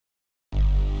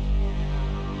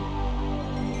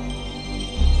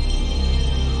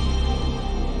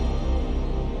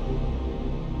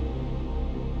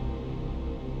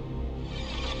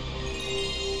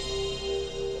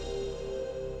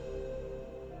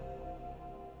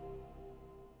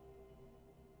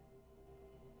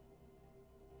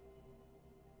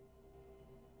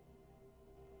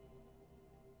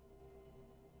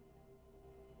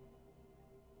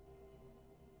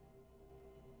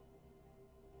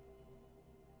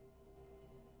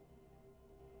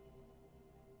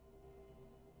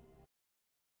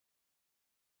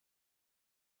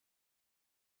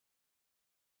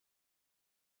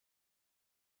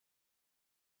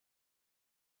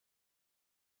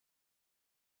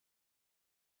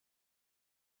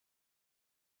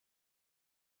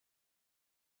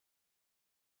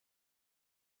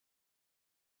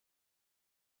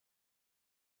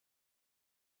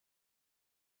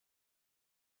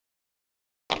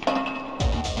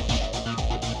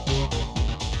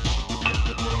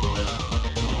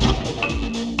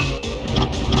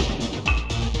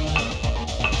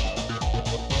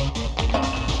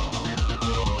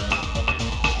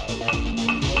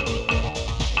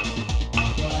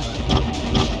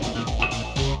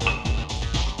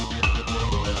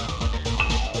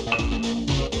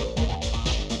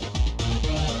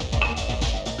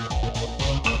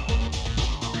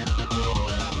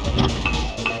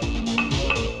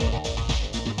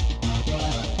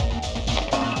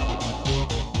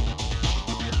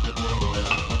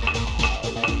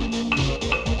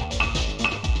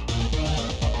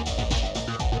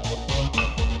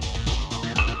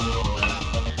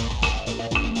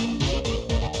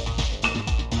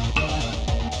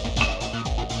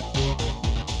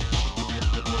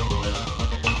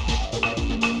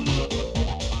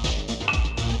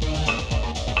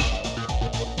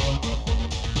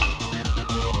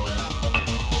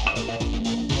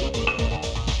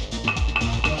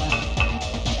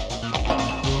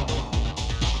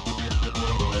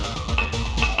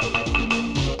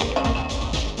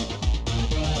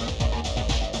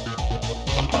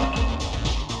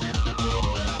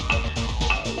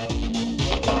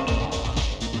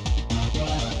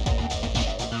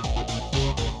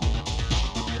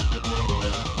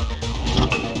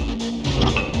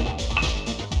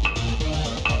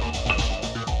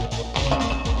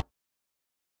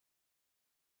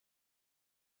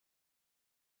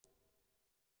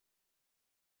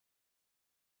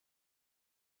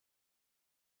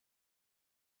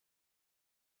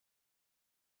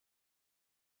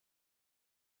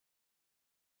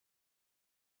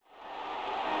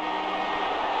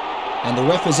And the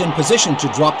ref is in position to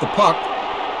drop the puck.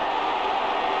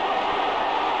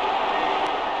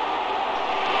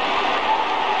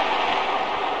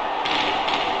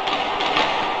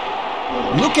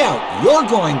 Look out, you're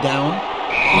going down.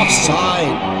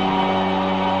 Offside.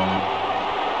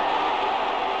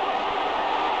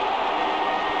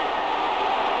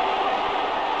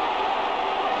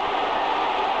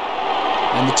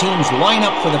 And the teams line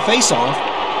up for the face-off.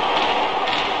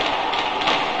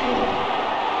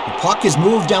 The puck is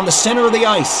moved down the center of the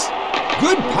ice.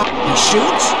 Good puck. He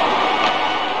shoots.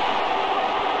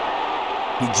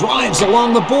 He drives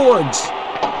along the boards.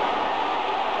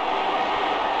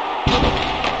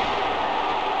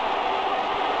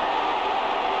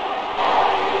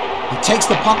 He takes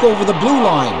the puck over the blue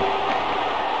line.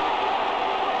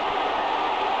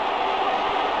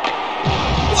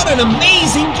 What an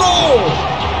amazing goal!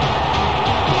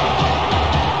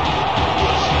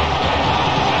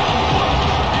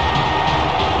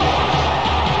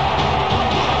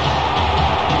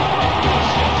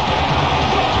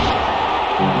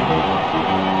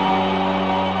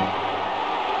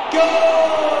 Go!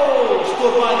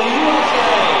 Scored by the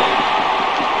USA!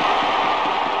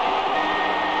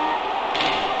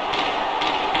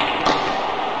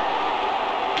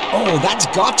 Oh, that's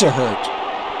got to hurt.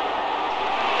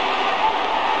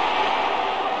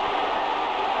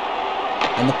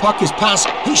 And the puck is passed.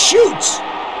 He shoots!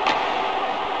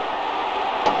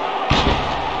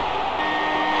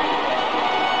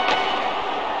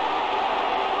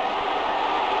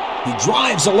 He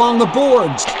drives along the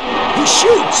boards. He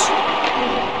shoots!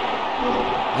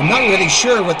 I'm not really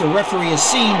sure what the referee has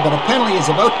seen, but a penalty is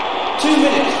about 2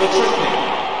 minutes for tripping.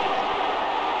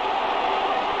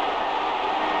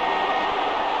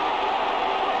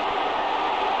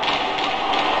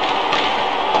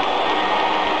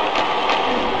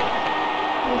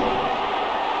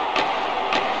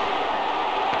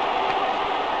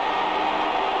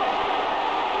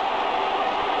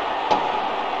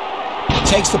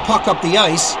 Takes the puck up the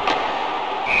ice.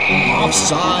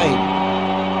 Offside.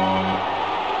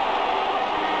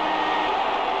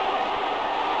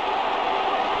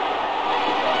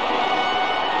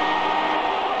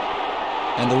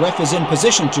 And the ref is in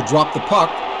position to drop the puck.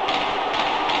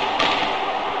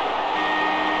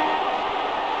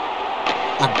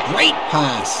 A great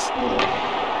pass.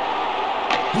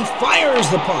 He fires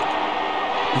the puck.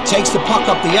 He takes the puck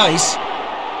up the ice.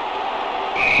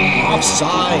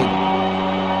 Offside.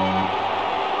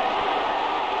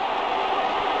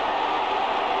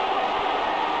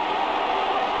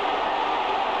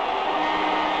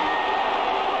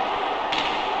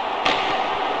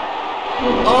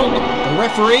 Oh, the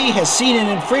referee has seen an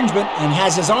infringement and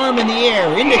has his arm in the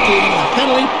air, indicating a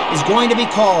penalty is going to be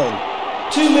called.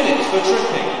 2 minutes for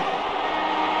tripping.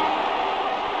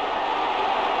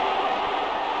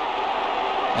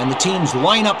 And the teams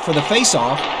line up for the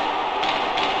face-off.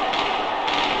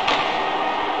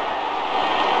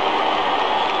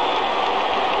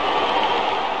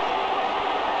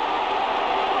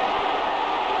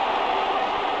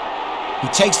 He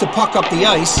takes the puck up the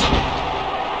ice.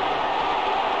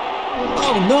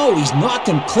 Oh no, he's knocked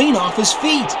him clean off his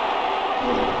feet.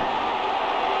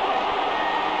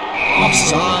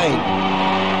 Offside.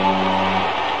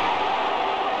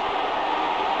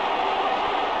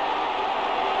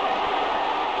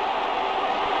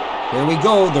 Here we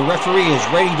go, the referee is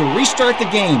ready to restart the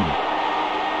game.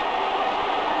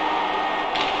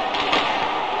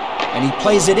 And he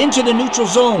plays it into the neutral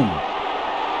zone.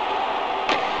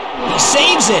 He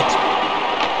saves it.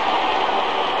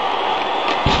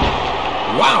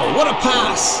 Wow, what a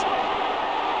pass!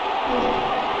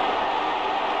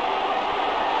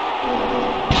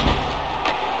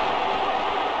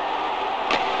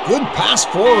 Good pass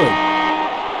forward.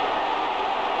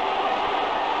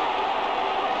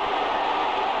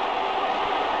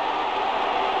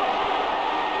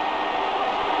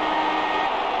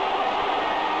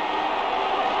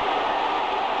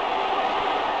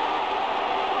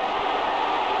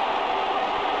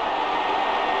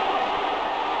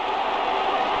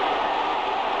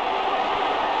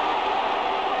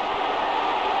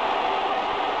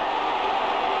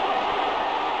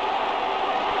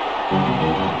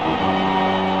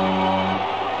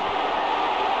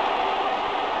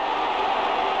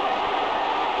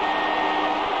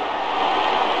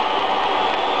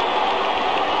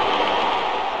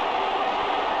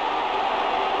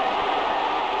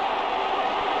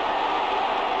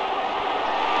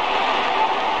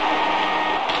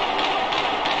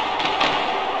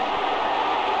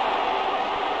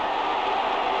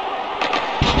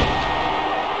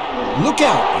 Look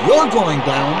out, you're going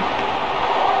down.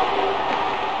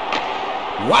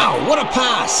 Wow, what a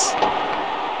pass!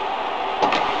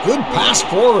 Good pass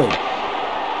forward.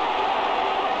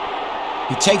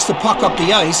 He takes the puck up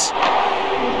the ice.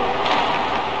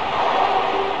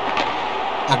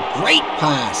 A great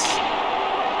pass.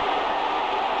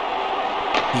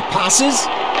 He passes.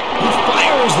 He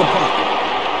fires the puck.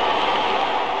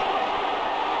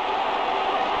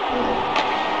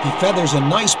 He feathers a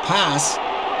nice pass.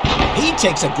 He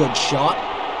takes a good shot.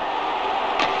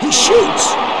 He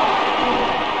shoots.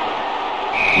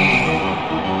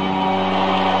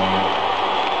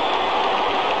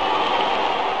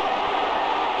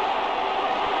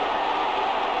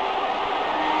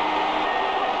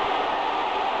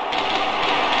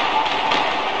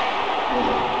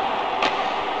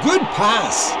 Good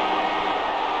pass.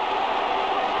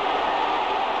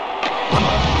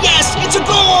 Yes, it's a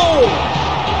goal!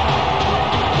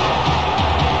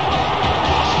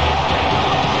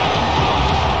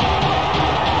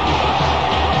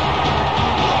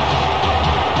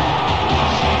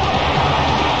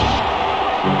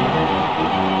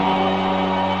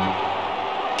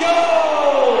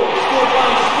 Goal! Scored by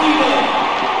Sweden.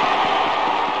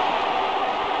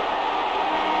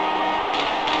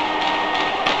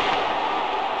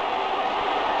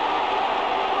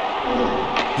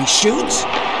 He shoots.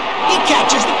 He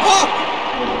catches the puck.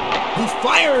 He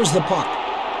fires the puck.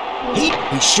 He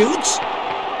shoots.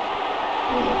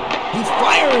 He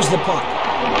fires the puck.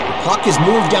 The puck is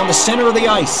moved down the center of the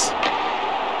ice.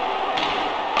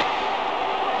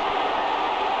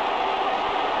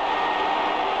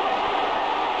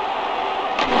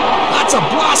 That's a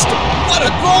blast. What a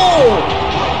goal!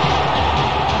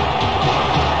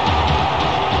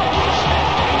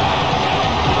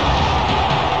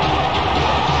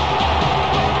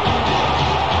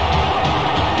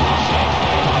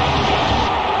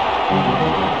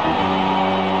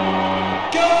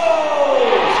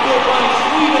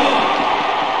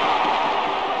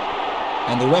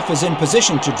 And the ref is in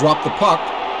position to drop the puck.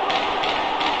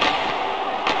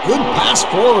 Good pass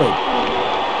forward.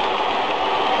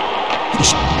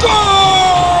 Goal!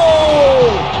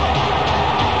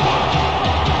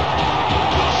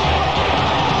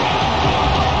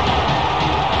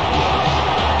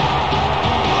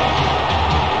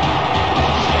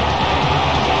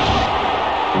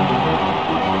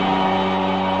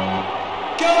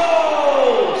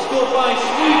 Goal! Scored by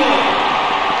Sweden.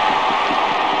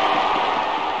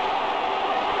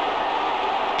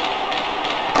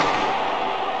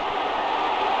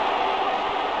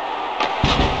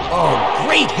 Oh,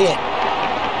 great hit.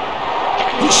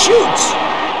 He shoots.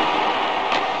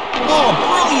 Oh,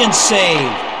 brilliant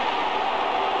save.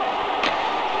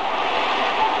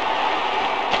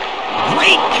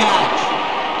 Great catch.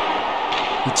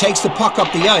 He takes the puck up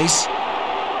the ice.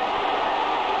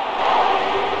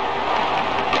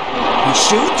 He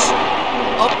shoots.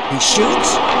 Up, he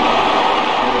shoots.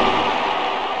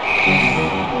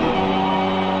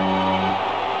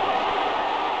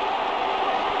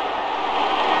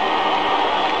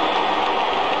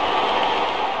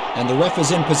 And the ref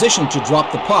is in position to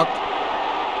drop the puck.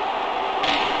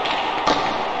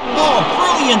 Oh,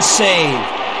 brilliant save!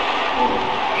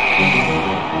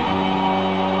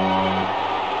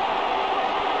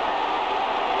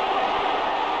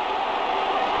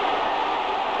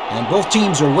 And both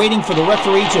teams are waiting for the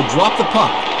referee to drop the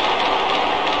puck.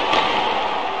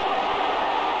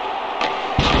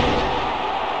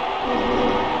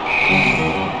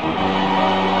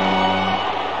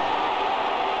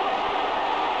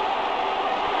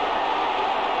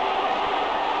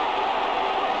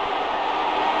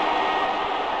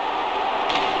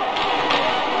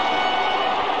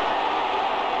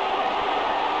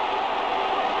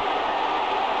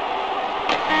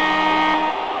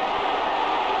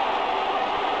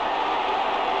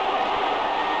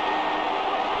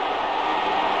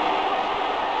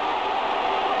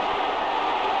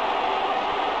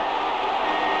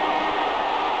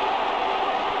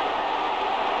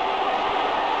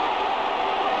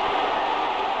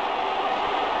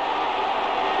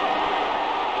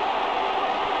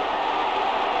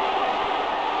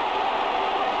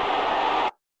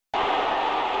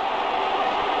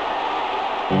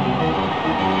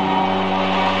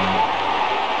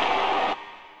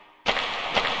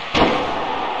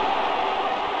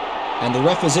 And the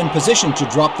ref is in position to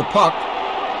drop the puck.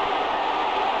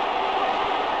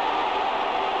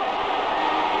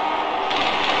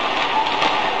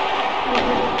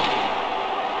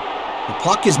 The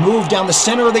puck is moved down the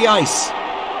center of the ice.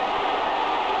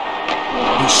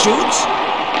 He shoots.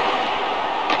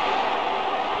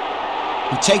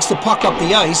 He takes the puck up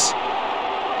the ice.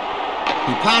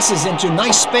 He passes into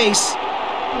nice space.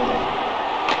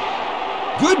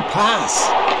 Good pass.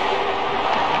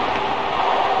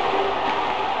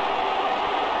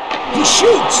 He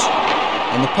shoots.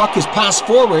 And the puck is passed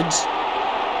forwards.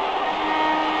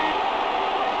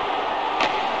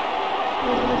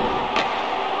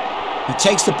 He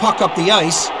takes the puck up the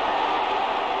ice.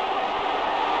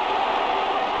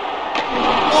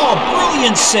 Oh,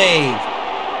 brilliant save.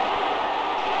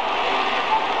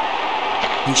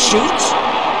 He shoots.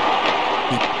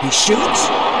 He shoots.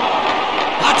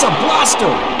 That's a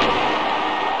blaster.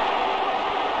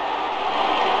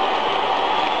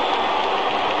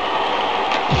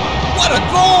 What a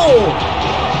goal!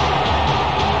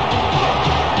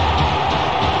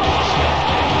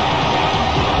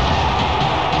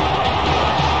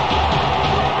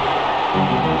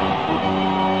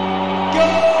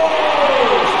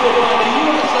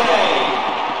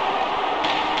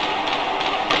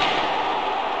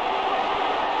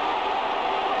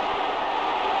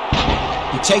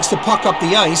 He takes the puck up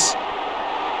the ice.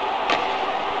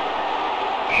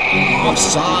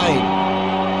 Offside.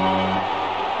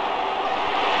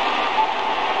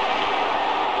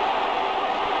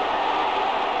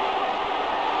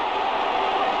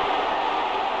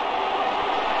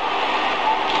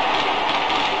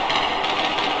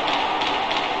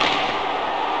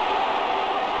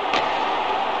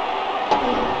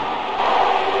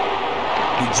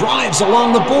 He drives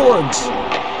along the boards.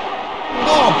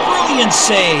 Oh, brilliant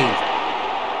save!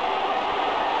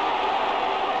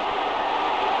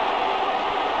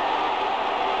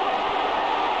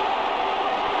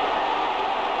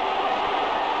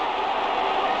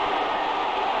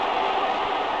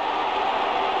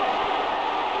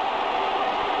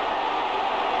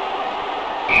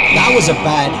 That was a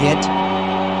bad hit.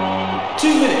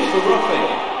 2 minutes for roughing.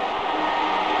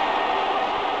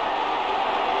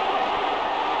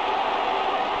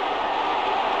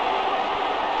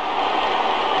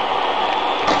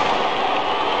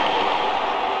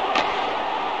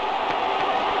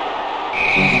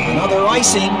 Another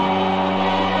icing.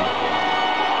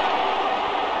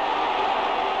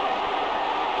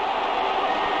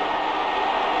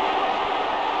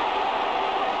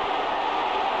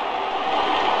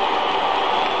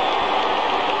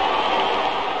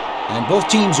 And both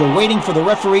teams are waiting for the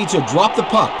referee to drop the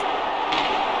puck.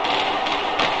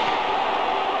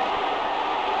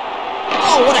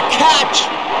 Oh, what a catch!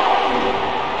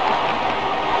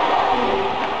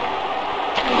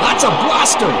 That's a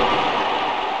blaster!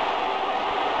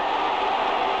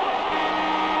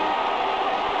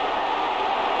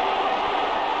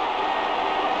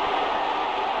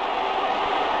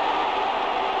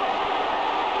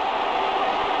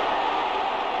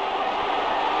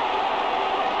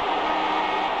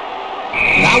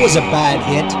 That was a bad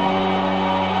hit.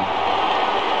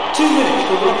 2 minutes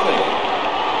for roughing.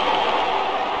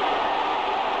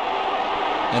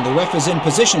 And the ref is in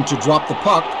position to drop the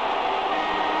puck.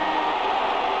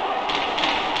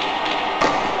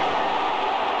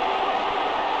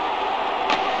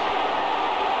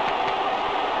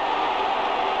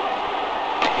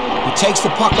 He takes the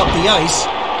puck up the ice.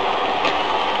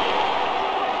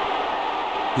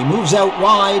 He moves out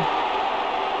wide.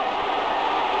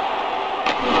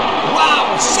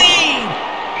 Wow, save!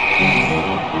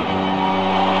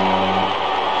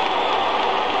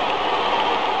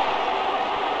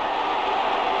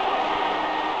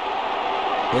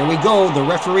 Here we go. The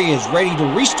referee is ready to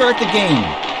restart the game.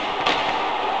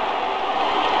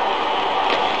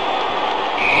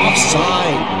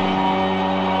 Offside.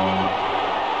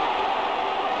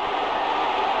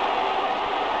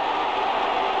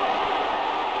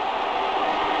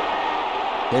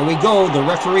 Here we go. The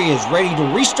referee is ready to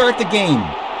restart the game.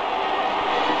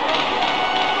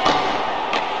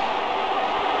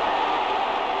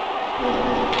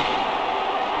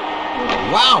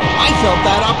 Wow, I felt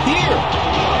that up here.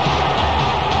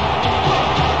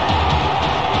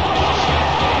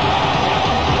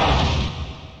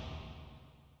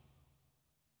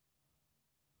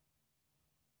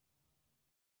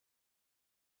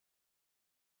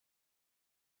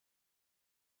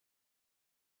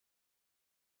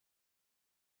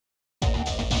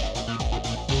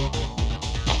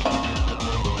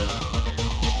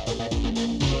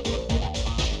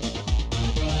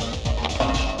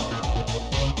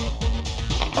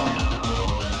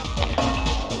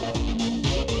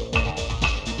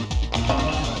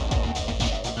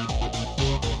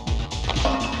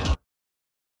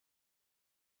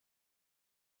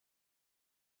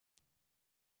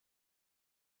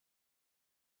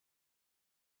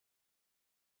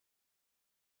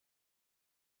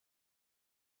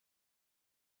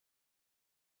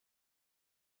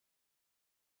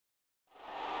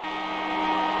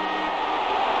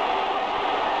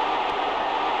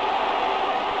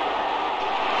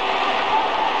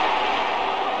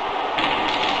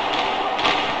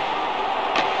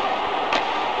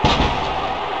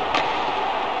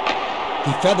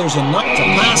 feathers a nut to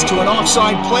pass to an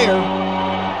offside player.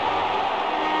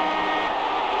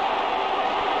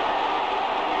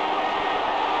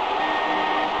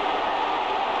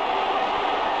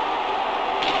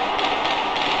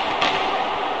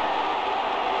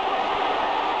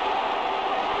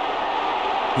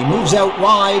 He moves out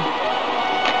wide.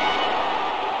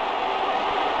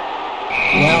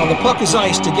 Well, the puck is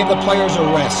iced to give the players a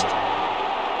rest.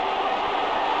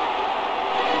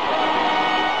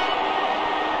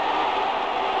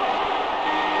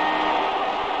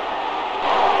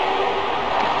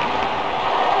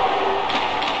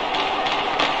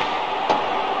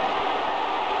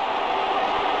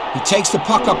 He takes the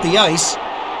puck up the ice.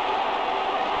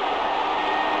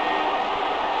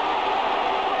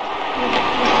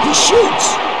 He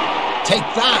shoots! Take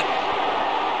that!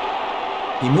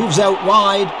 He moves out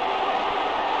wide.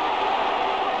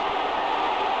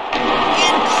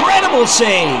 Incredible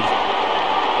save!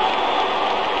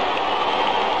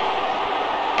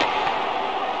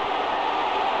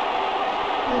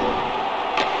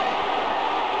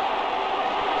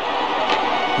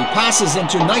 He passes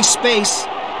into nice space.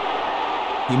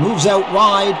 He moves out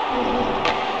wide.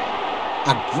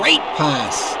 A great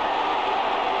pass.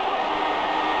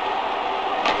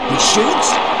 He shoots.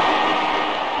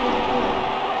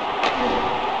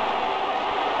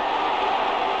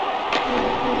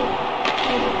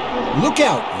 Look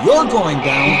out, you're going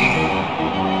down.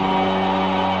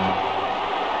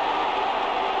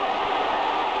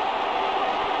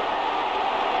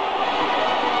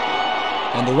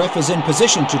 And the ref is in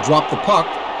position to drop the puck.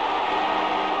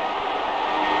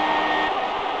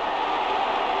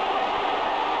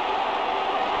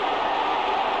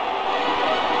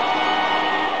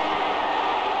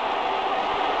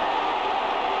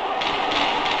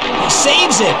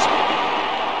 Saves it.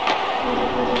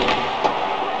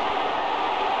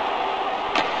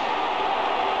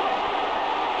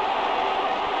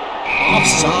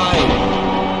 Offside.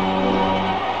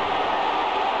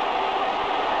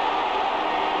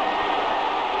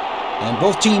 And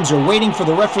both teams are waiting for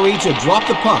the referee to drop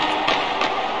the puck.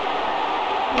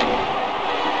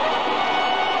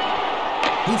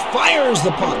 He fires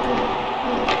the puck.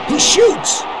 He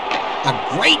shoots. A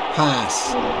great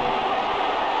pass.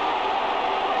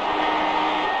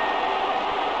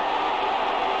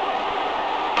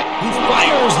 He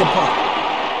fires the puck.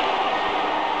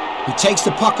 He takes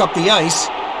the puck up the ice.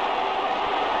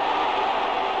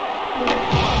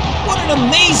 What an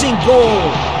amazing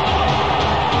goal!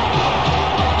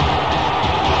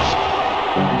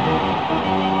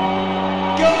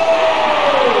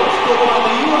 Goal! Scored by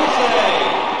the USA!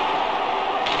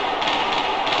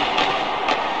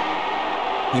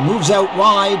 He moves out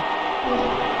wide.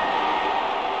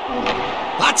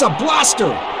 That's a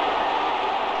blaster!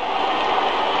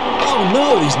 Oh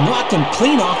no, he's knocked him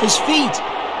clean off his feet.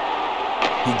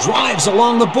 He drives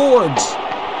along the boards.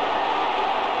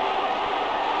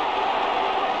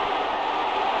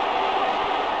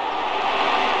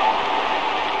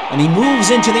 And he moves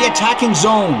into the attacking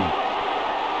zone.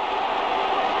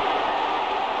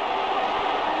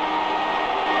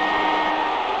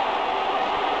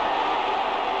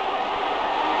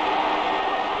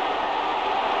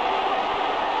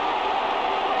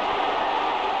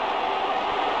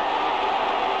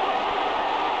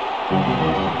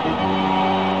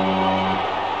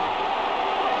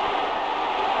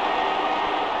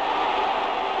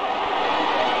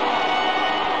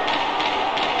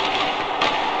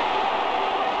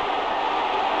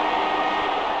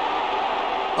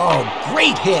 Oh,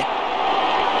 great hit.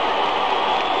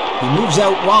 He moves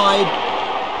out wide.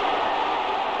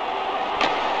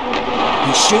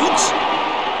 He shoots.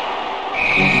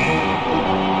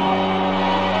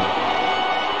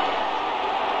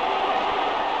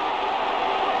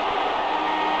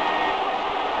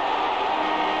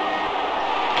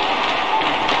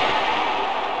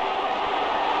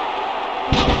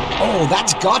 Oh,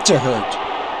 that's got to hurt.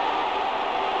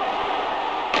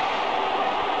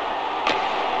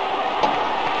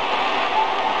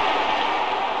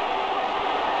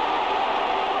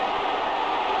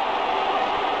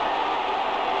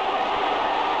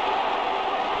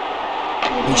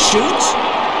 He shoots.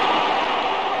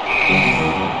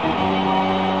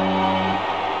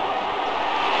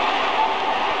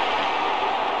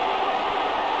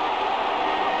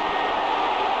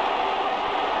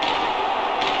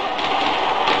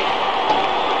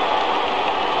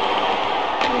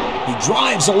 He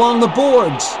drives along the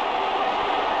boards.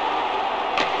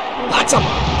 That's a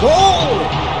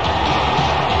goal!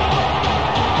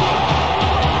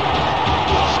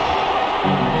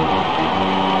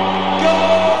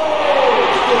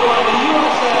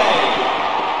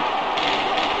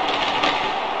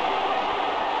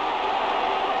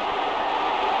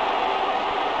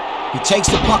 He takes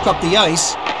the puck up the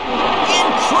ice.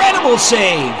 Incredible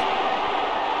save!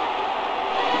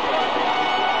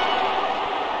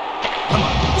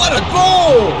 What a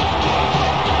goal!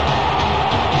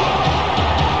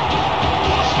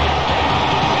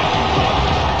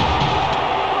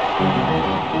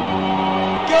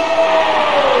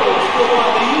 Goal! Scored by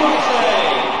the USA.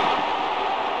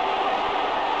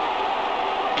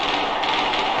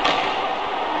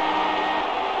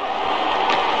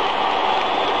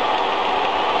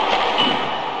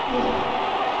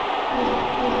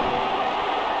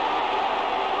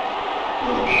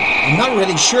 I'm not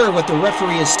really sure what the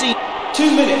referee has seen.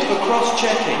 2 minutes for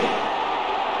cross-checking.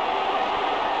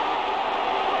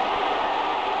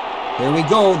 There we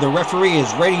go. The referee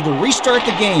is ready to restart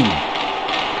the game.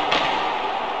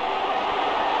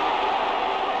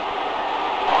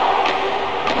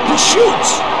 He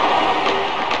shoots.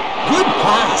 Good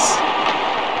pass.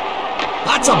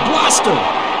 That's a blaster.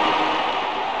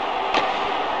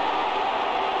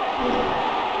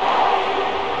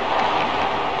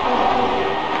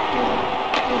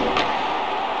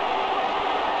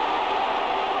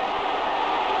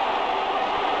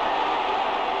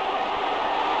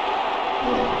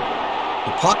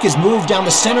 The puck is moved down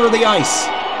the center of the ice.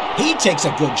 He takes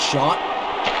a good shot.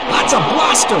 That's a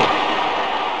blaster.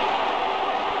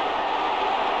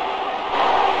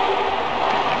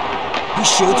 He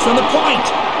shoots from the point.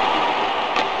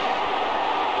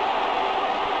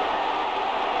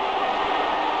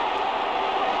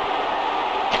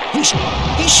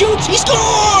 He shoots. He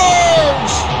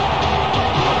scores!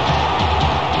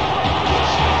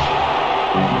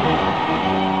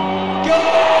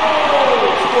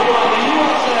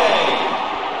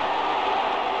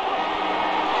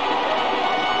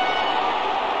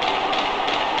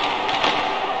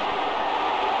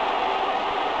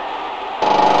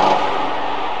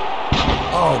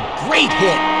 Oh, great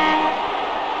hit!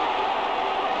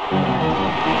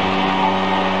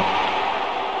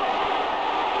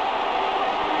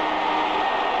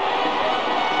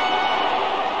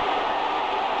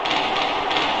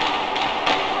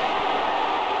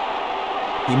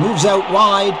 He moves out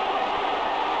wide.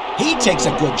 He takes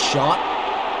a good shot.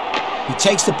 He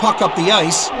takes the puck up the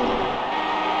ice.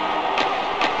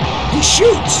 He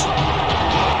shoots!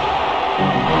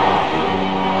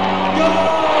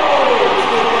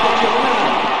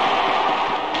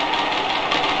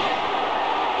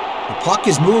 The puck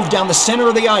is moved down the center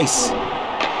of the ice.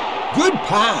 Good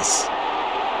pass.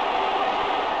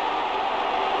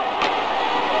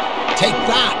 Take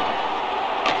that.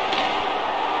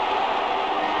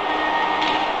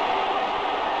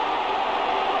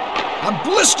 A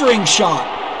blistering shot.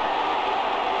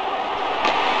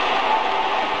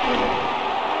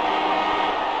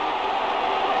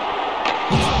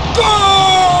 Goal!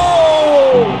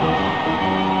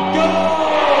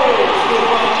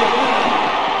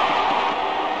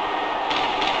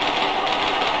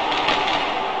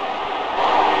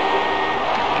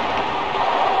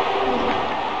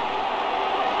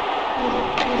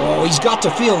 Oh, he's got to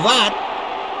feel that.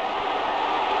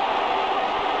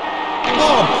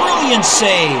 Oh, brilliant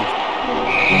save.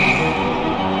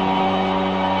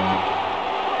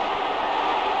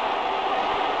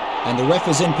 And the ref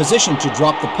is in position to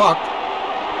drop the puck.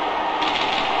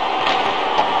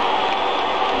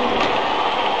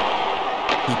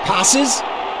 He passes.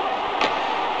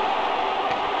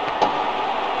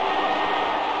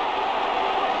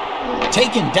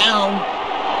 Taken down.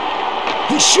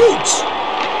 He shoots.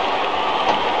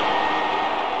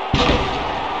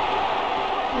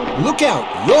 Look out,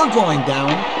 you're going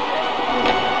down.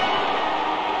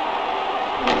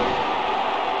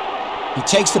 He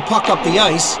takes the puck up the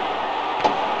ice.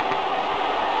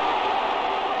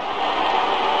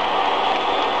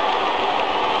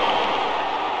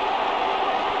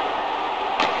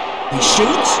 He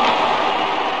shoots.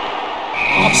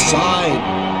 Offside.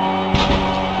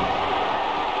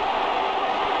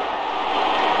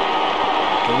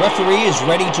 The referee is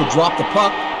ready to drop the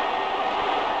puck.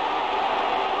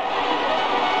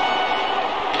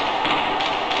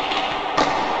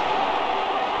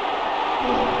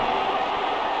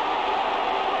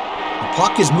 The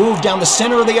puck is moved down the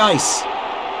center of the ice.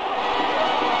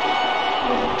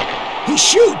 He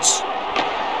shoots.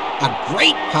 A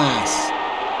great pass.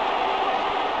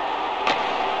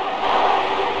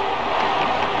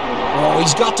 Oh,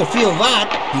 he's got to feel that.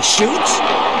 He shoots.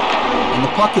 And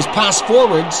the puck is passed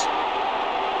forwards.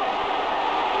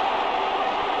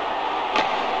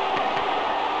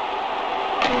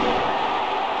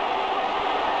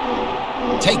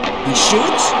 He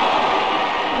shoots.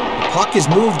 The puck is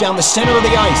moved down the center of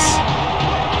the ice.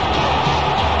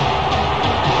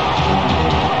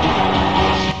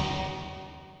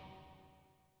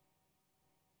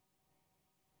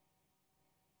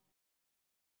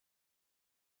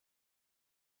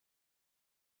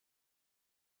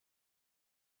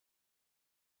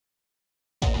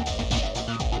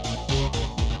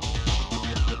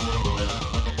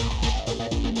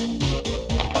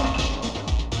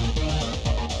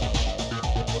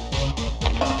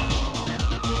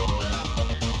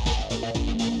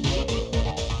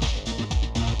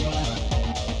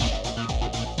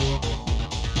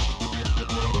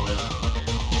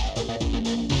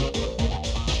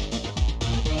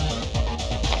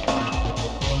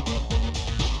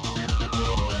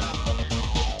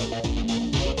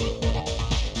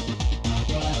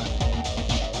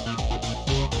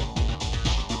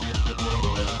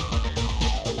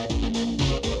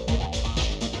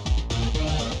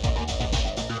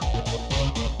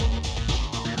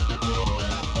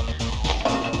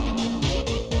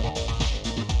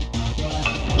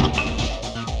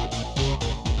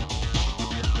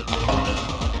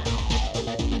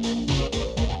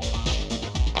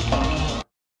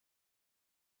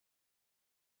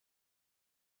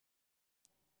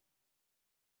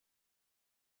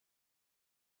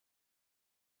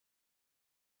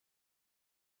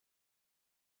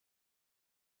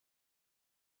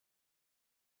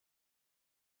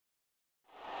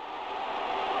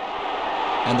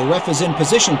 And the ref is in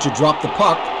position to drop the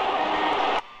puck.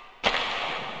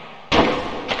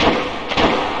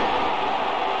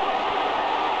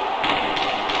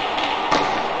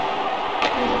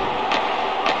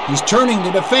 He's turning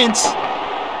the defense.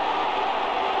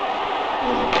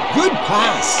 Good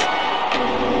pass.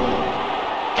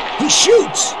 He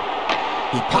shoots.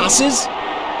 He passes.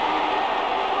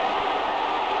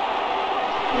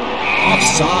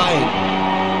 Offside.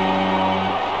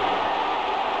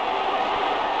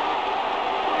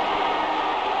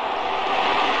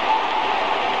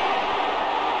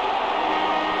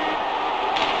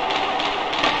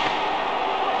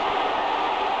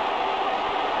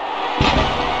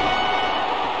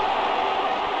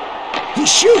 He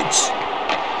shoots.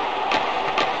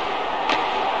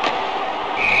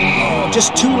 Oh,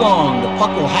 just too long. The puck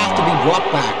will have to be brought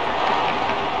back.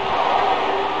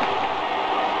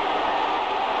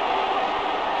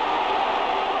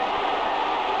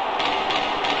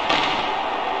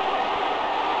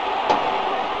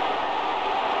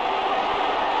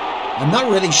 I'm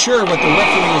not really sure what the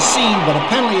referee has seen, but a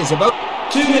penalty is about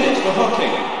 2 minutes for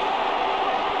hockey.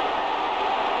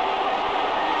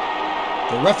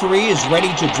 The referee is ready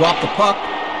to drop the puck.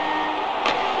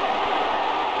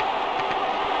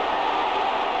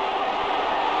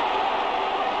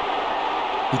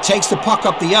 He takes the puck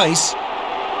up the ice.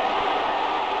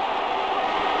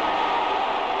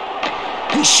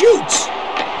 He shoots.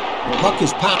 The puck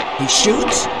is popped. He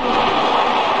shoots.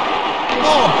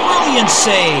 Oh, brilliant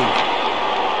save.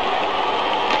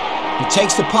 He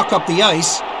takes the puck up the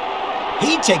ice.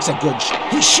 He takes a good shot.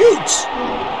 He shoots.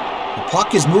 The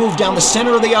puck is moved down the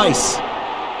center of the ice.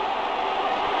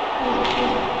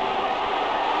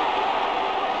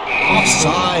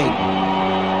 Offside.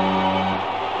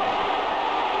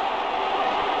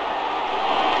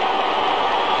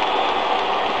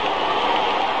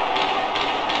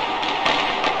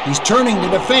 He's turning the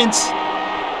defense.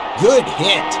 Good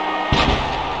hit.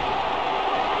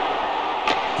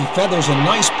 He feathers a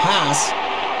nice pass.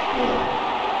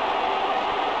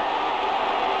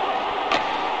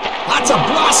 That's a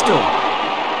blaster!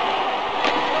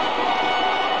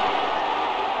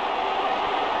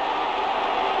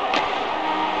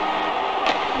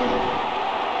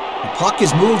 The puck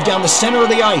is moved down the center of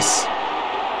the ice.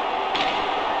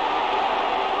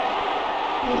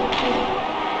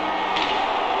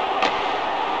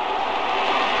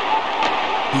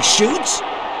 He shoots.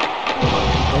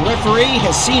 The referee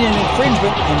has seen an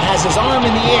infringement and has his arm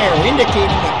in the air, indicating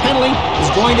that penalty is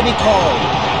going to be called.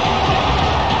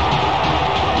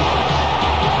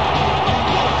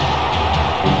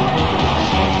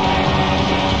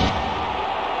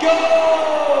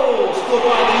 Goal! Scored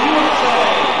by the USA!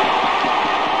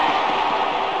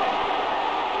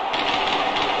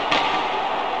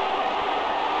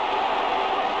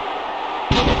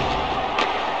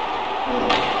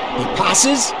 He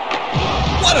passes.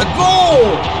 What a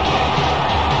goal!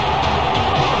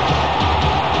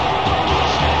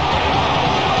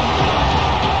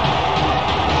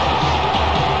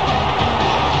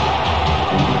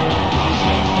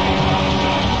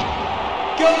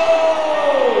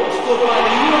 Goal! Scored by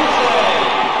the USA!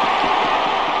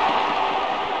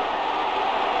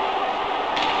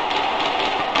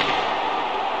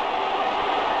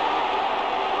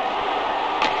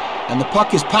 And the puck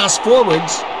is passed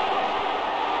forwards.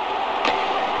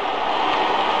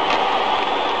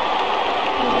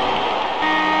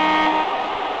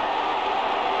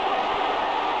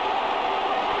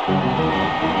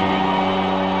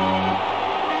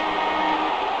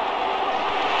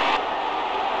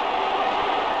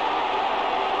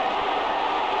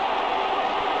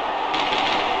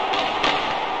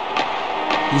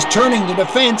 He's turning the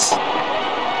defense.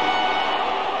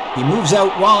 He moves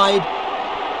out wide.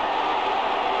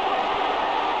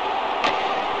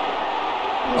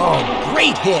 Oh,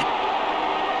 great hit.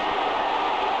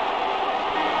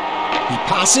 He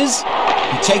passes.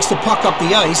 He takes the puck up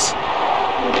the ice.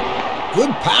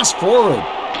 Good pass forward.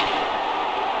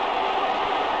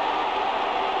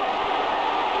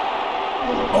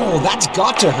 Oh, that's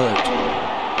got to hurt.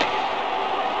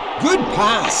 Good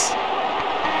pass.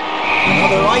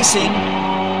 Another icing.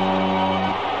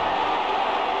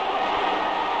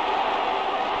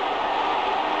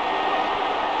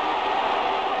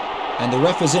 And the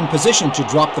ref is in position to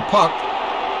drop the puck.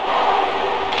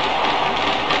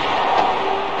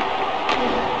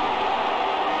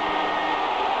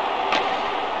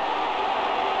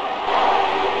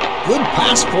 Good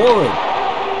pass forward.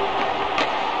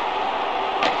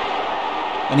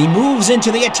 And he moves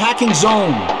into the attacking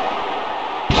zone.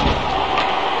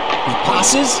 He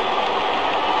passes.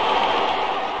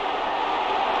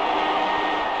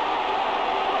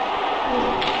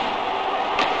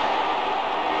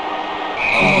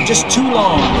 Oh, just too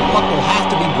long. The puck will have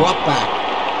to be brought back.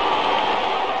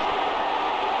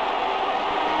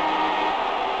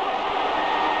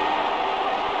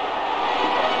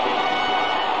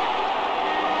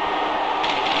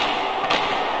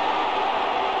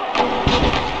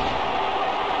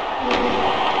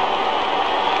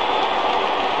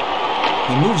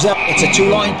 He moves up. It's a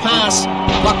two-line pass.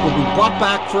 The puck will be brought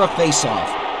back for a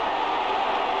face-off.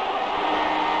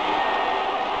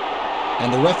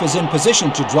 And the ref is in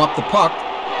position to drop the puck.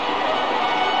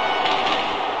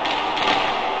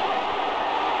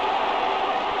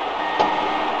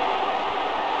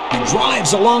 He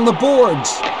drives along the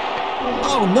boards.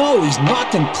 Oh no, he's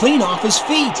knocked him clean off his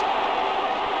feet.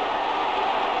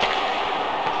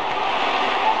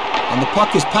 And the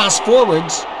puck is passed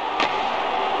forwards.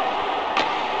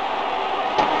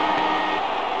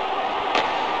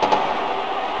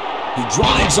 He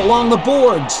drives along the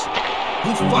boards.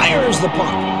 He fires the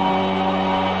puck.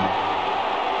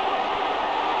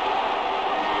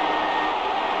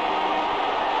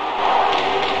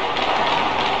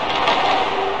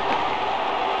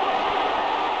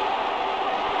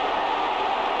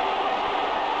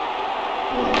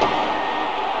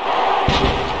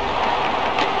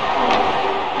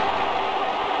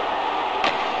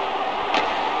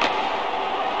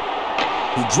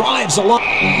 He drives along.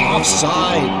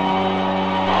 Offside.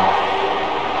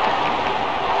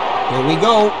 Here we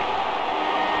go.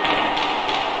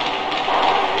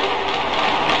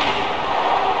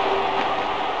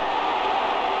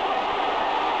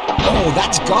 Oh,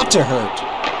 that's got to hurt.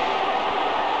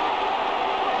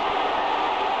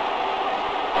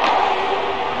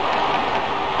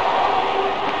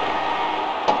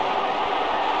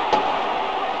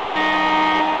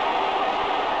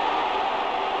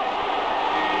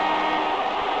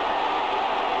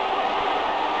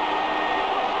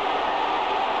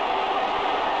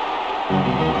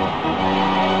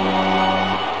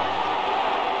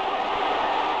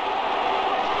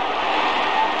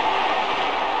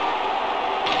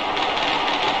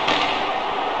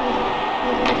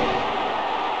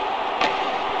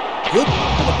 Good.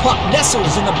 And the puck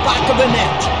nestles in the back of the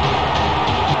net.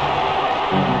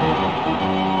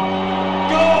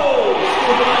 Goal!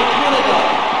 Scored by Canada!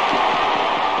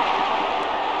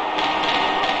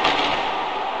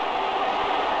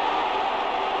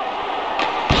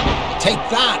 Take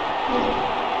that.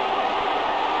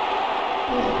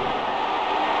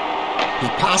 He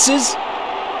passes.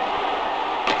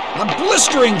 A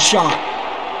blistering shot.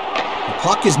 The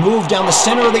puck is moved down the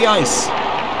center of the ice.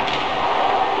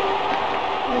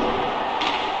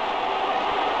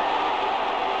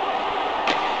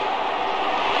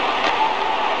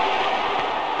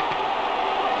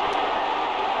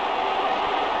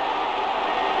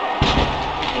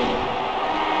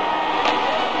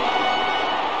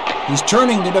 He's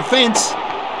turning to defense.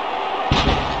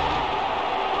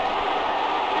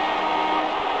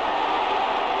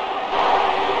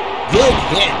 Good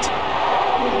hit.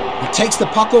 He takes the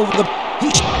puck over the...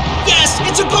 Yes,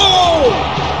 it's a goal!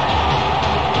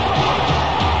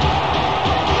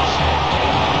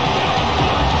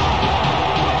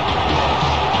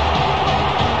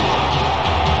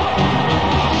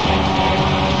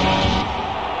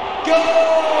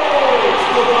 Goal!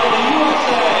 Scored by the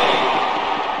USA!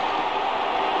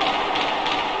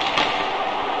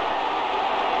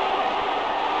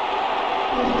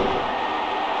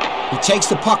 He takes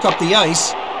the puck up the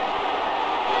ice.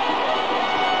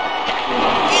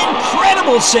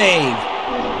 Incredible save!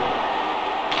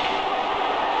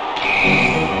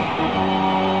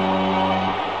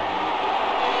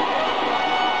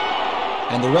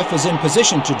 And the ref is in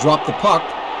position to drop the puck.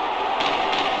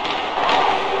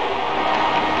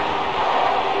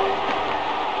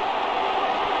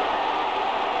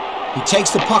 He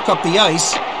takes the puck up the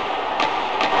ice.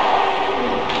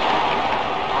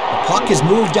 The puck is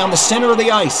moved down the center of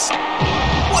the ice.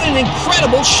 What an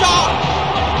incredible shot!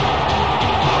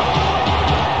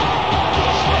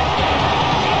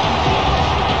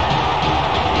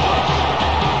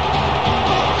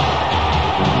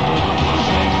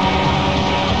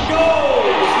 Goal!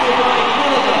 Scored by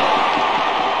Canada!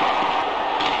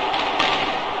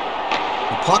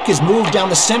 The puck is moved down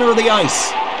the center of the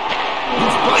ice. He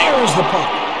fires the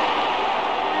puck.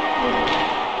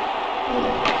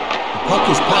 The puck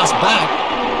is passed back,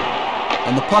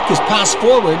 and the puck is passed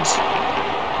forwards.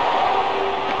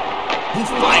 He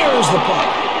fires the puck.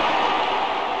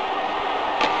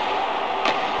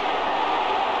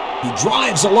 He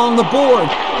drives along the board.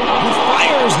 He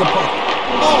fires the puck.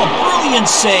 Oh, brilliant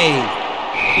save!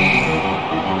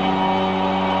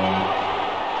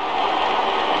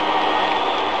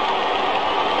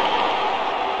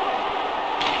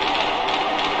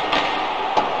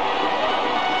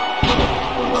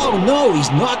 no,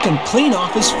 he's knocked him clean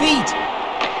off his feet.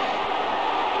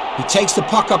 He takes the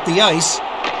puck up the ice.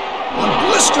 A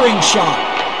blistering shot.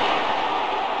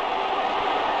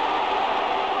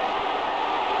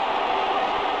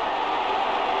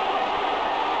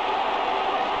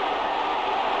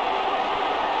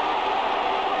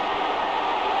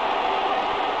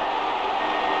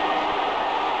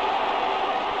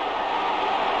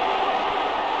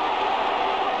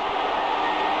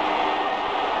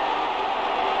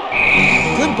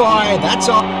 Goodbye, that's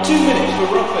all. 2 minutes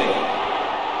for roughing.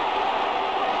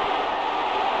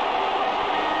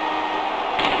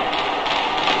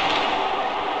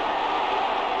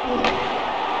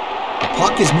 The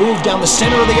puck is moved down the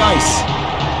center of the ice.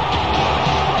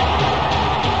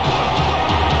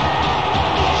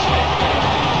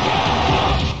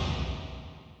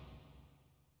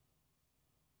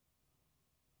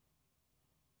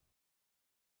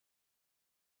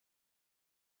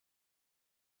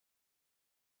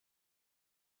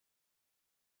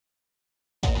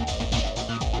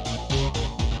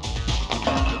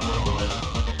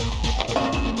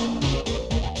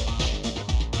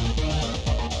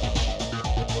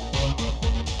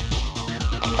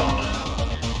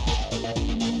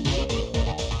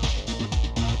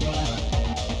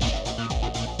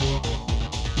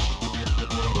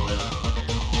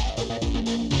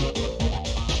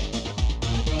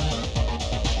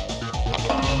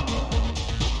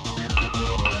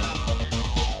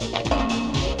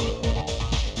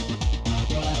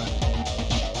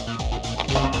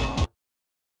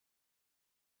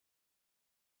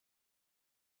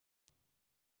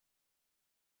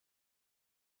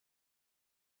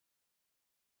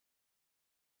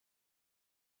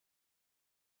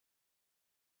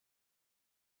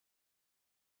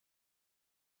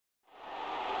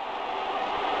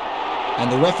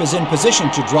 And the ref is in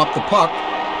position to drop the puck.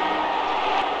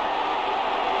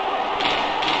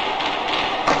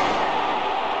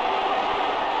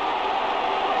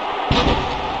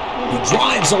 He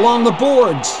drives along the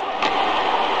boards.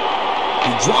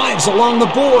 He drives along the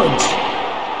boards.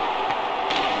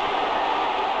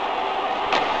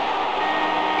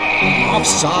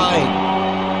 Offside.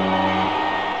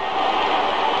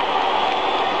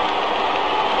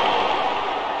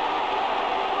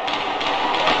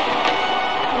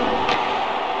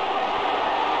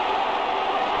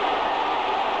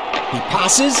 He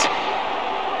passes.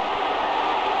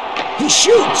 He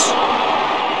shoots.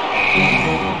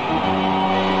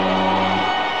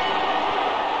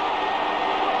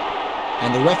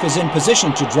 And the ref is in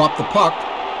position to drop the puck.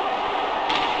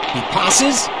 He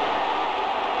passes.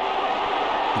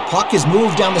 The puck is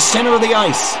moved down the center of the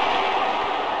ice.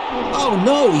 Oh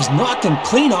no, he's knocked him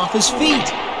clean off his feet.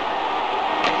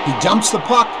 He dumps the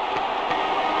puck.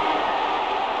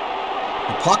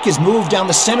 The puck is moved down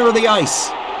the center of the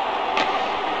ice.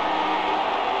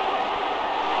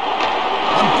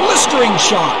 Blistering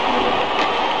shot.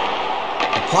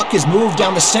 The puck is moved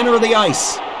down the center of the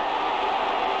ice.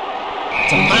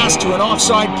 It's a pass to an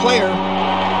offside player.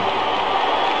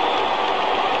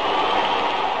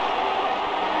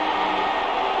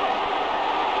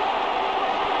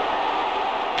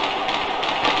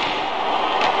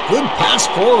 Good pass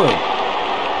forward.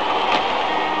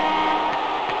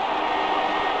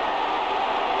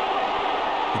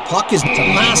 The puck is a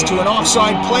pass to an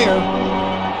offside player.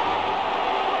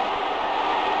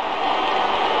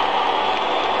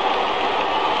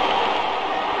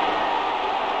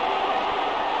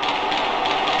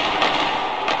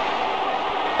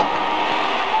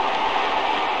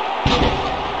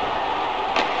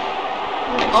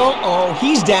 Uh-oh,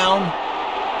 he's down.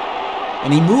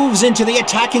 And he moves into the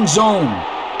attacking zone.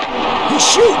 He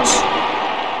shoots.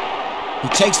 He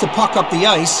takes the puck up the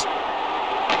ice.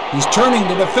 He's turning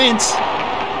to defense.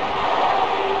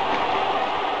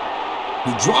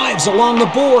 He drives along the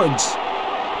boards.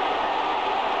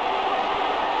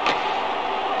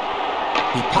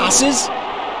 He passes.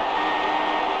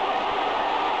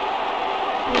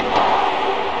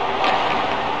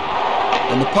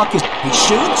 And the puck is... He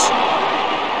shoots.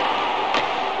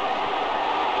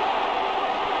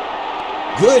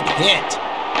 Good hit.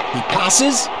 He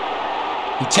passes.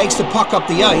 He takes the puck up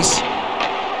the ice.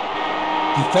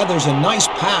 He feathers a nice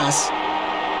pass.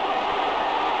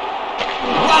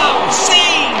 Wow,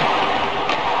 save!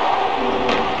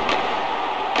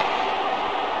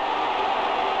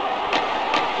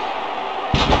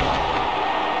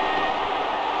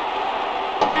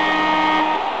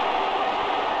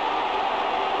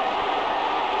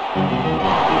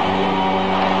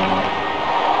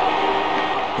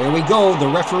 There we go. The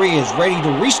referee is ready to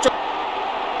restart.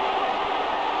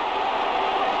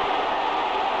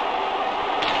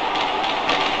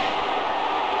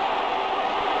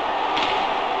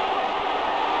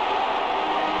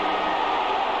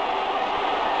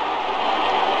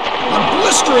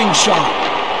 thundering shot.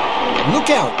 Look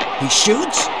out, he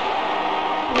shoots.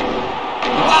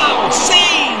 Wow,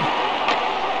 save!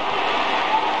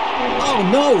 Oh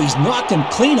no, he's knocked him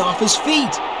clean off his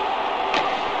feet.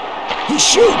 He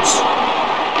shoots.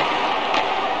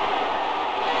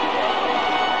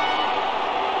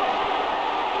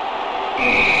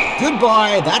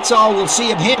 Goodbye, that's all we'll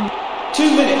see of him.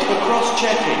 2 minutes for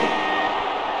cross-checking.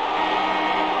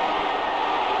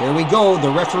 Here we go,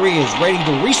 the referee is ready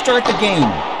to restart the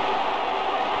game.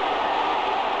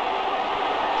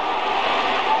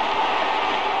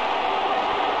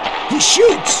 He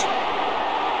shoots!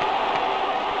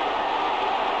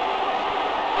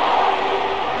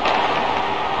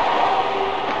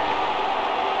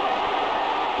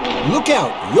 Look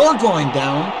out, you're going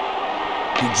down.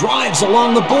 He drives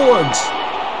along the boards.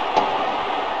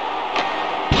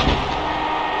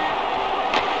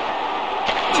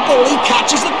 The goalie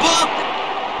catches the puck.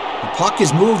 The puck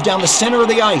is moved down the center of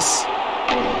the ice.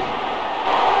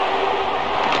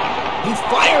 He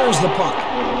fires the puck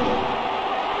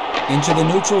into the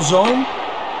neutral zone.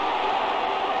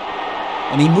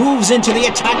 And he moves into the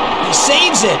attack. He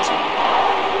saves it.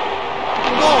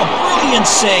 Oh, brilliant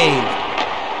save.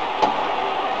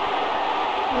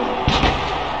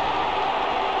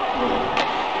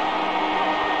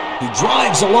 He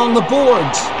drives along the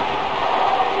boards.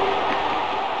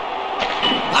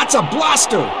 That's a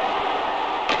blaster.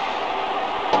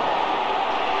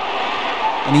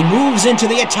 And he moves into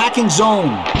the attacking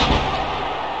zone.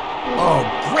 Oh,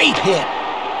 great hit.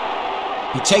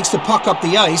 He takes the puck up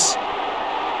the ice.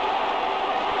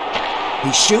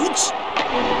 He shoots.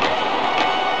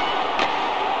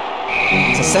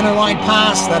 It's a center line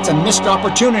pass. That's a missed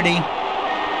opportunity.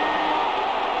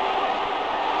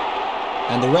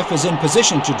 And the ref is in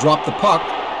position to drop the puck.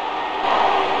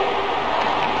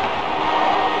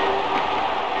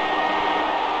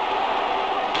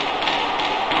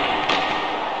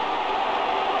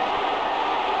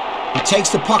 He takes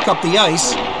the puck up the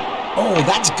ice. Oh,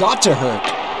 that's got to hurt.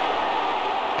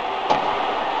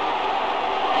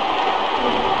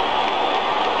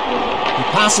 He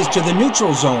passes to the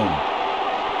neutral zone.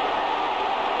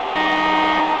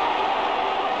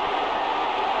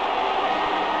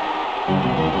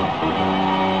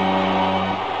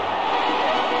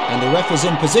 And the ref is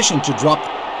in position to drop.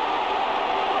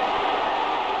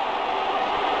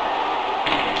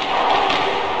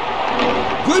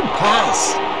 Good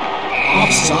pass.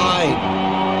 Offside.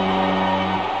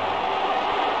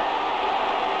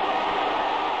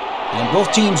 And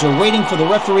both teams are waiting for the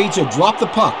referee to drop the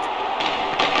puck.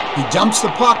 He dumps the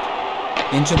puck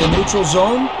into the neutral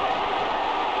zone.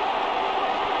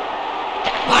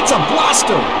 That's a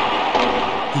blaster.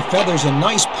 He feathers a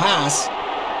nice pass.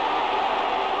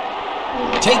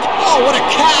 Oh, what a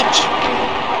catch!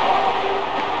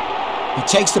 He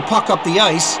takes the puck up the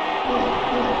ice.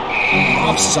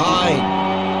 Offside.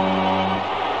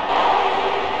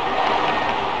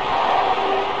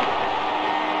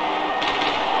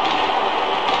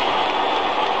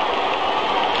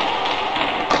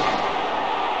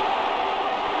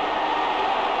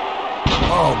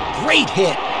 Oh, great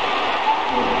hit.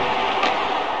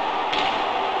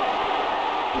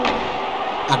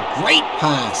 A great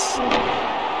pass.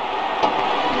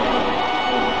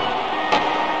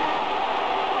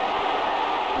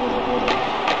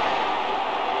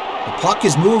 The puck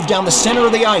is moved down the center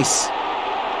of the ice.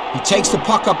 He takes the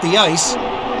puck up the ice.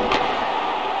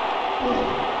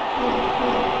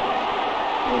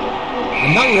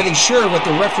 I'm not really sure what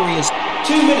the referee is.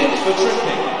 2 minutes for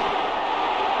tripping.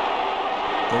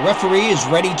 The referee is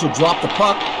ready to drop the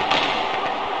puck.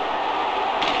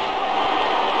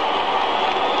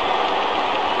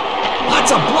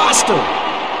 That's a blaster.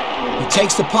 He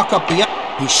takes the puck up the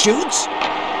ice. He shoots.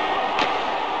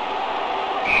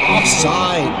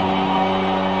 Offside.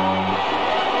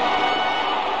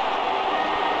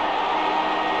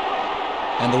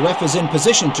 And the ref is in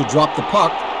position to drop the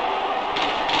puck.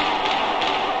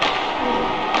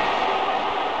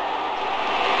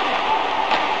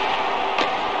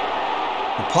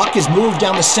 The puck is moved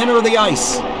down the center of the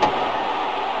ice.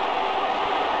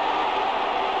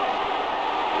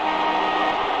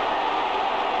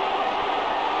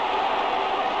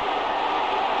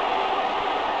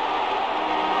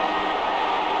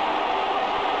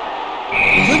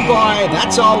 Goodbye,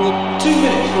 that's all. 2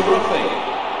 minutes for roughing.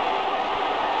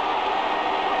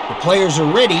 The players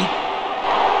are ready.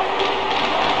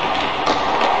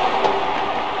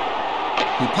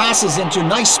 He passes into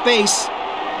nice space.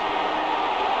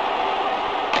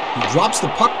 He drops the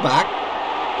puck back.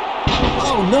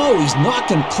 Oh no, he's knocked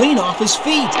him clean off his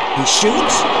feet. He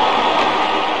shoots.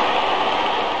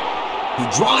 He He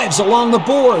drives along the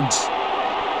boards.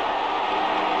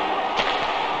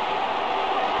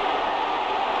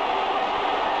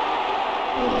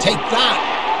 Take that.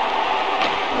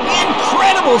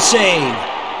 Incredible save.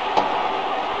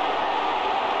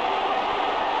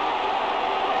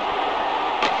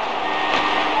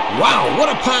 Wow, what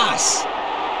a pass.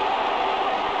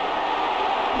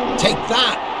 Take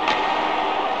that.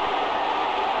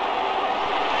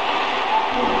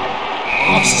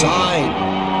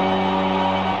 Offside.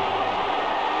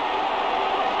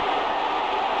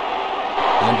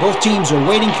 And both teams are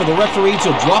waiting for the referee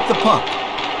to drop the puck.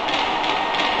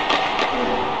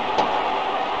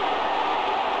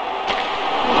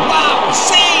 Wow,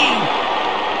 save!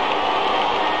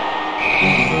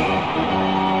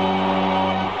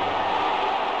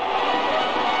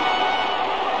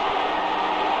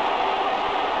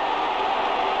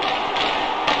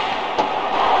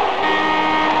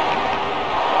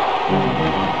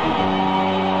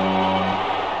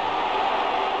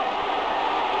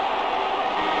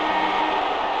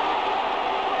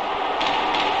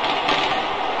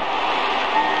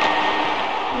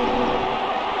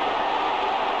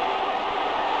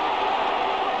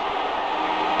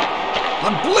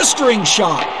 A blistering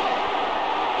shot.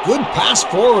 Good pass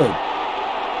forward.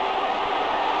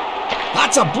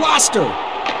 That's a blaster.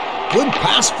 Good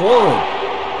pass forward.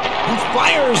 He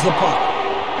fires the puck.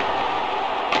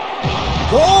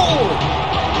 Goal!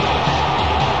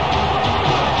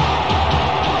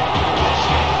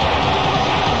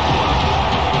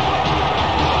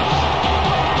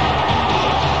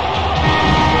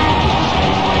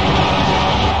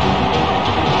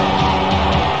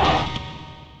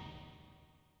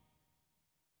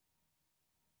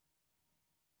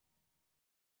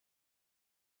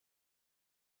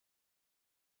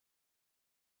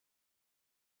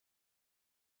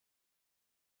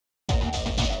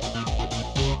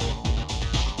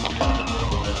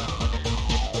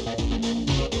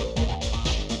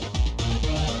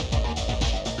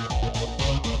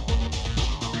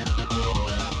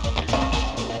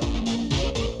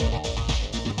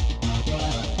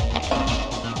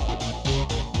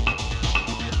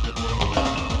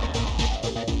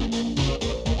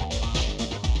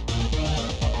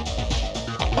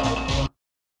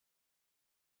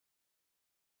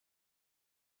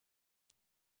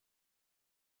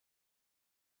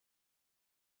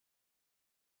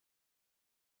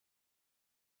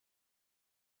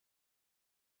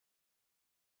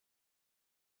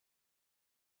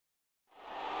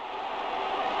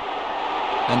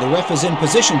 And the ref is in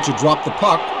position to drop the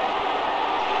puck.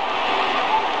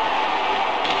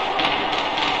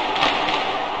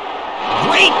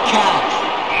 Great catch!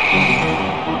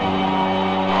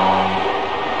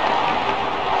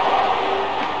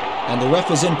 And the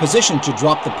ref is in position to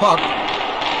drop the puck.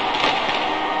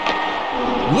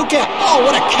 Look at, oh,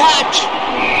 what a catch!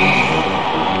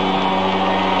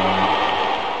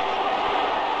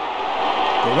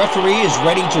 The referee is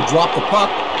ready to drop the puck.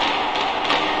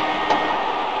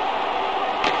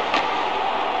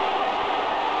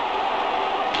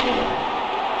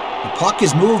 The puck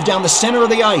is moved down the center of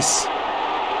the ice.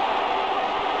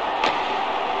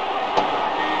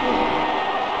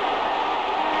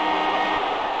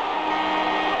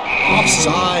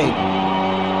 Offside.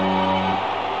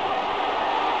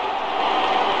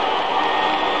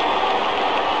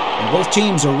 And both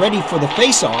teams are ready for the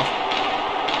face-off.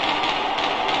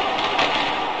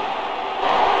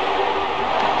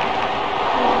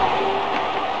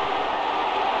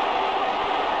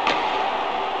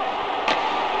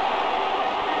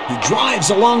 He drives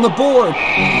along the board.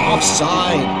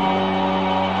 Offside.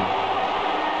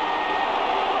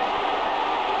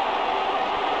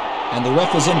 And the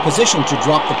ref is in position to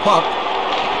drop the puck.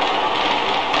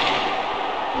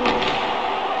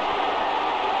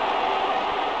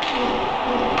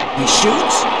 He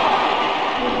shoots.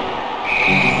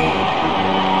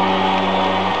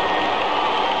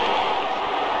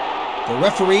 The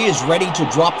referee is ready to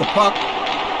drop the puck.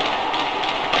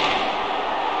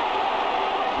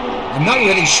 I'm not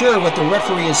really sure what the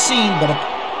referee has seen, but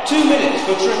 2 minutes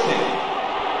for tripping.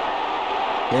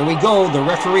 Here we go. The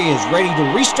referee is ready to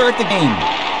restart the game.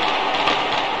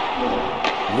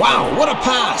 Wow, what a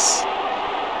pass.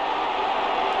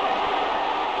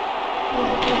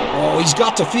 Oh, he's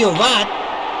got to feel that.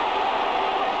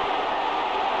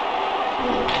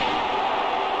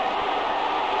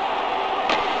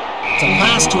 It's a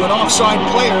pass to an offside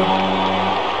player.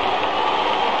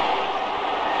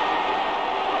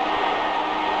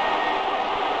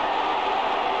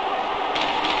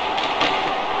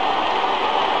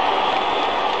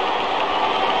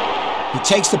 He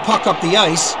takes the puck up the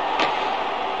ice.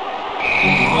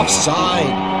 Offside.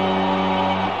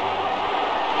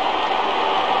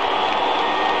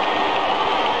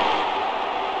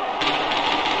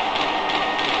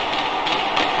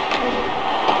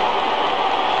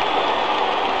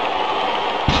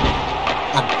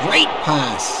 A great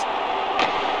pass.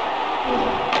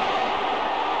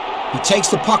 He takes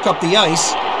the puck up the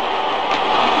ice.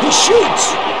 He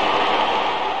shoots.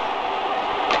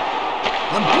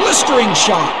 A blistering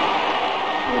shot.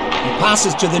 He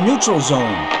passes to the neutral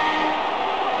zone.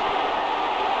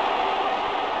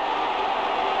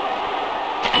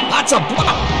 That's a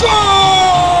block. Goal!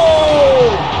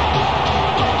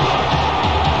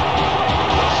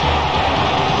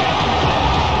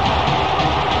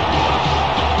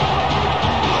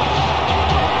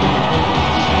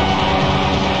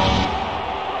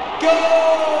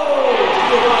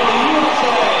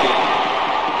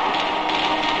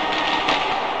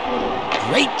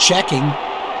 Great checking.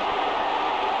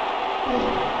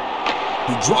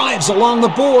 He drives along the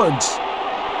boards.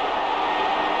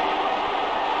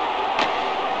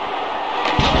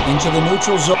 Into the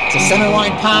neutral zone. It's a center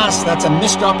line pass. That's a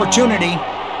missed opportunity.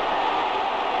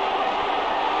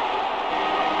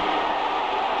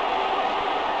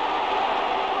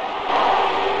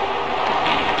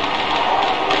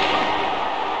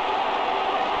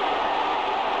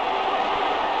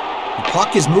 The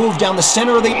puck is moved down the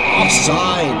center of the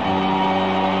offside.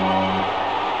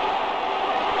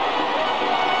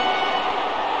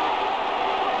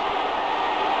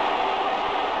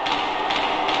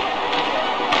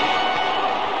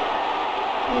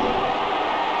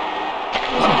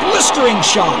 Blistering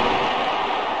shot.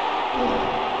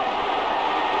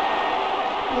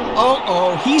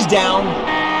 Uh-oh, he's down.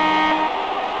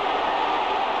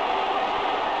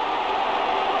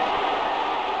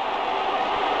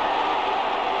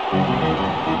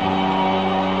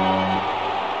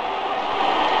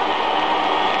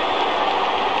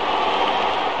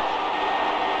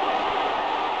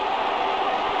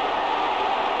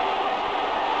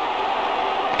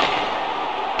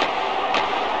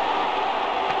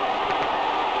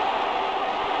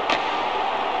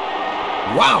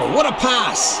 Wow, what a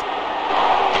pass!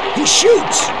 He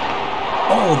shoots!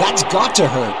 Oh, that's got to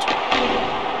hurt.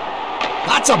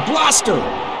 That's a blaster!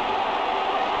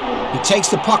 He takes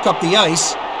the puck up the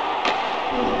ice.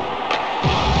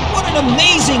 What an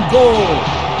amazing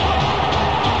goal!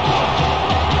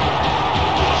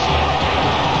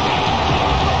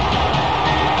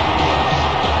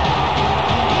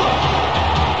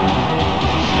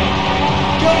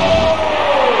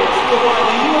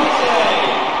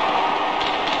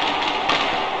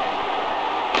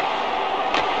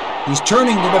 He's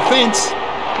turning the defense.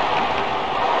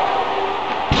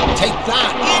 Take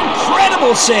that.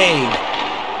 Incredible save.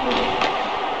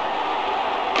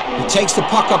 He takes the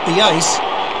puck up the ice.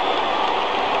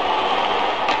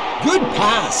 Good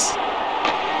pass.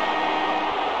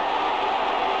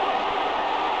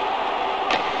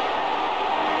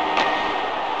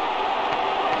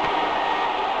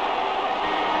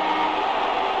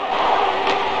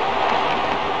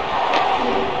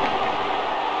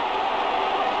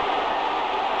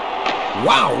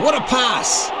 Wow, what a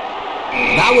pass!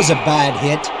 That was a bad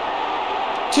hit.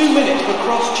 2 minutes for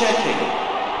cross-checking.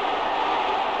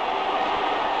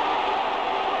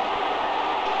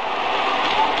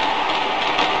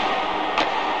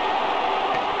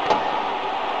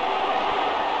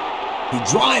 He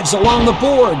drives along the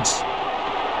boards.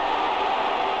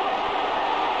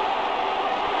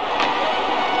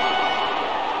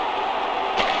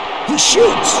 He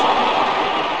shoots!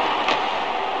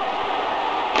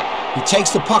 He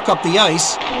takes the puck up the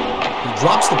ice. He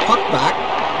drops the puck back.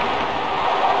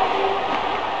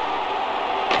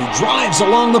 He drives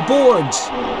along the boards.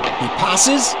 He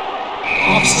passes.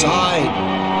 Offside.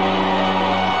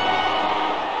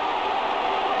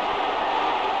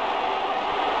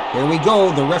 Here we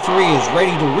go. The referee is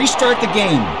ready to restart the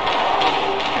game.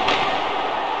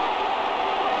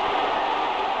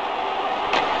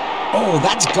 Oh,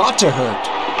 that's got to hurt.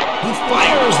 He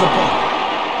fires the puck.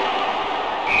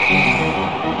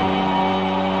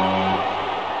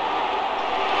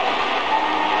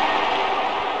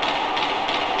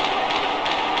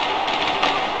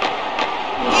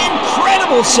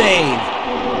 Incredible save!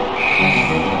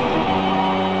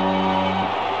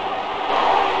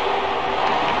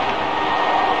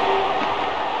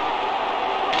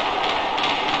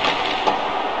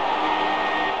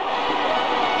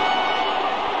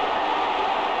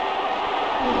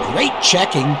 Great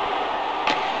checking.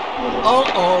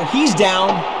 Uh-oh, he's down.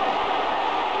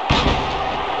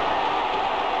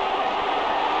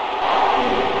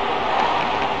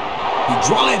 He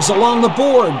drives along the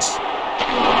boards.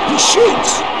 He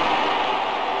shoots.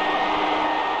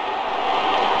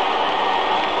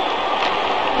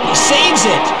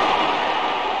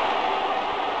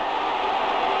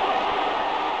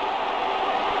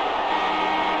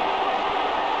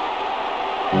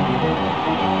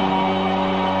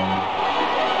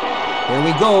 Here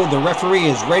we go. The referee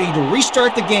is ready to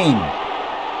restart the game.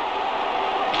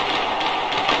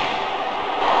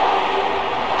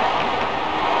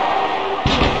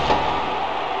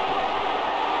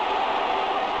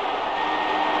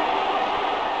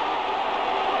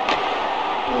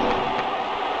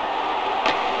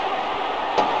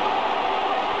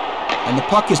 And the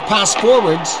puck is passed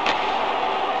forwards.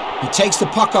 He takes the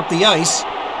puck up the ice.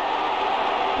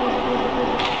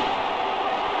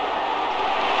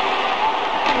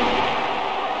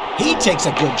 He takes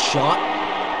a good shot.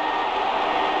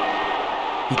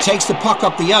 He takes the puck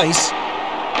up the ice.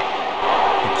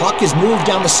 The puck is moved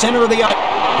down the center of the ice.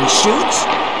 He shoots.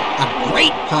 A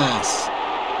great pass.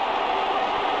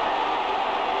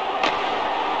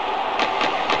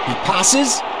 He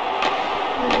passes.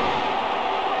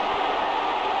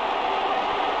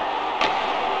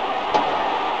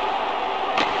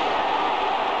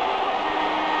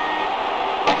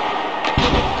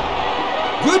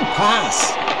 Good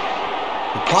pass.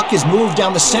 The puck is moved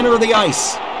down the center of the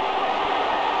ice.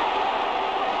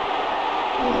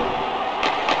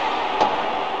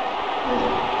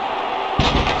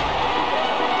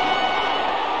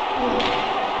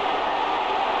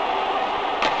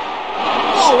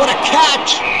 Oh, what a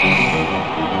catch!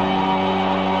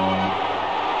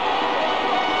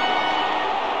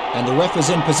 And the ref is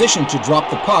in position to drop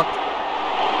the puck.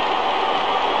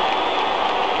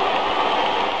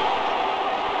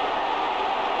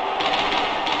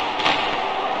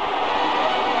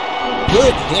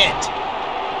 Good hit.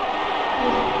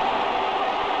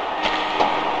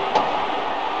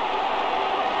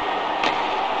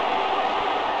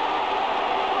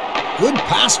 Good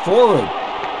pass forward.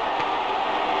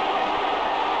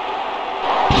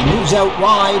 He moves out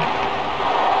wide.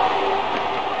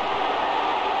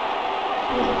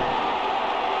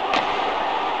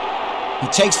 He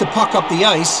takes the puck up the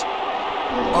ice.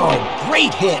 Oh,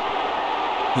 great hit.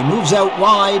 He moves out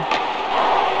wide.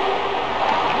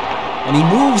 And he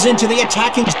moves into the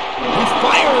attacking. He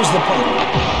fires the puck.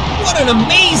 What an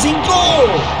amazing goal!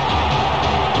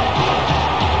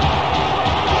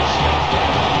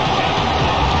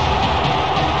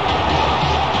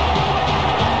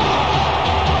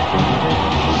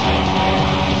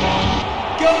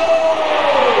 Goal!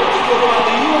 Scored by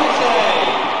the USA!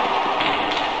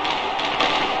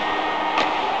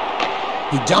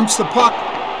 He dumps the puck.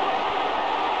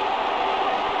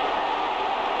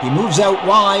 He moves out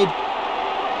wide.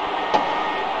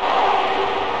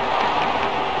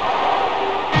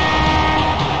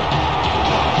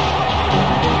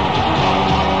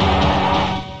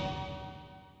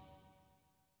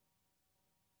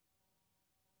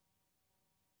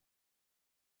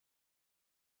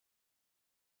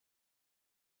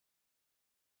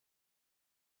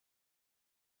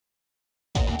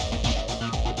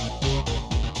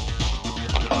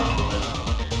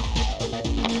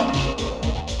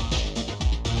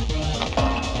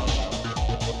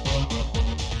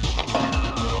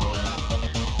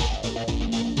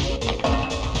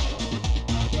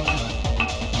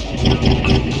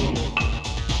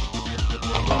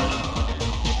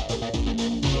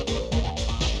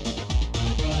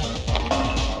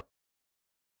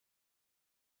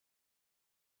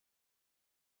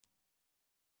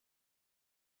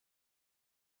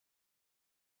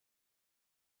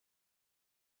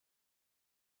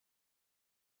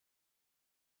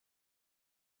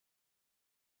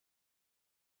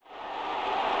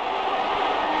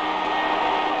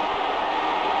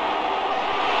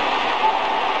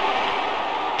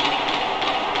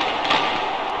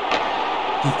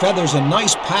 He feathers a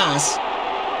nice pass.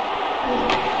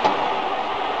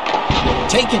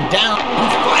 Taken down. He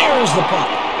fires the puck.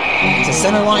 It's a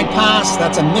center line pass.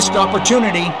 That's a missed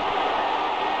opportunity.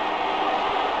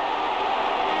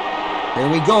 Here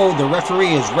we go. The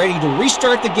referee is ready to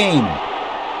restart the game.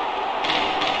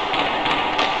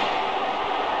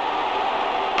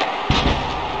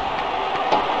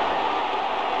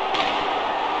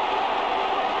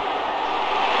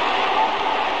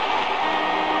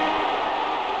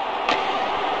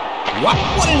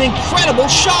 What an incredible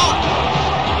shot!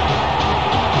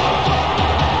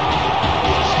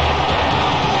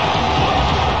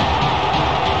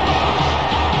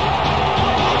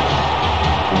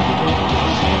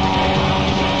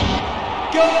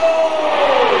 Goal!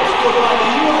 Scored by the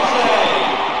USA!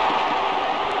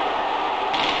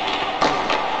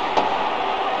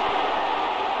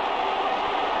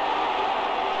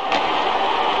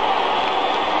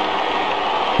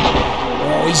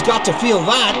 Oh, he's got to feel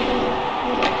that.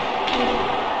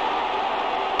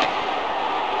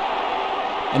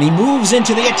 And he moves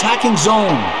into the attacking zone.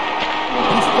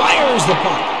 He fires the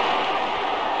puck.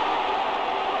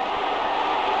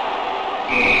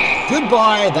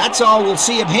 Goodbye, that's all we'll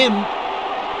see of him.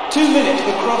 2 minutes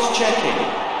for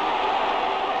cross-checking.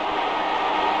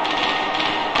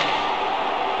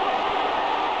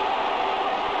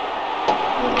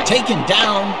 Taken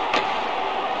down.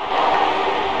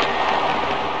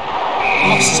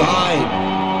 Offside.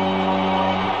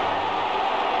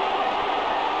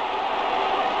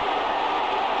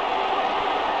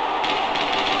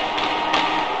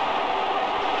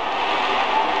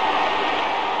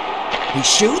 He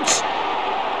shoots.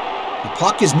 The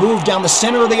puck is moved down the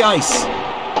center of the ice.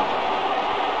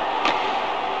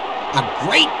 A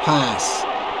great pass.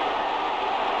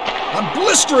 A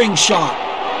blistering shot.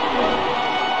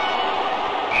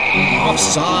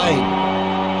 Offside.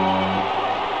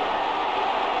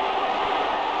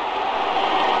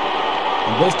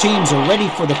 And both teams are ready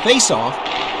for the face-off.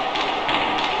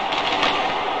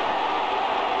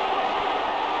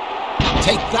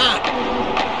 Take that.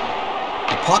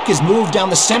 The puck is moved down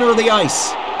the center of the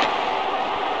ice.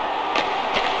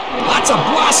 That's a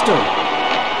blaster.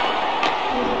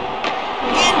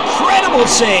 Incredible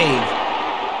save.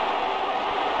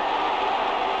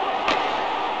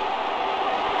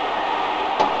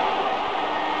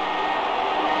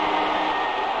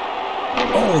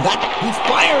 Oh, he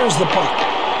fires the puck.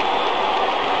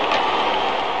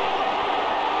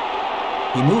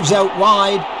 He moves out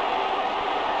wide.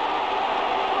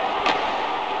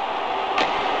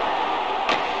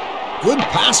 Good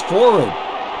pass forward.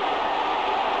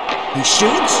 He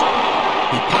shoots.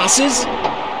 He passes.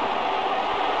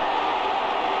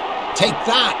 Take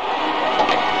that.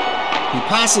 He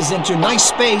passes into nice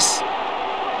space.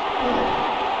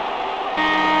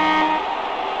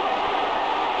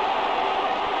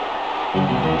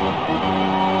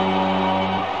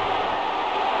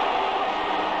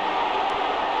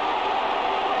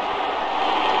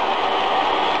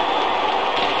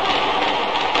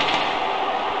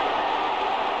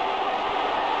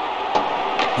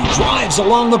 He drives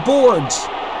along the boards.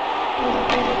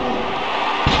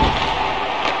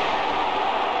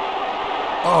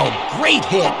 Oh, great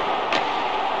hit.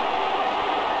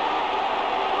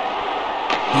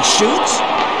 He shoots.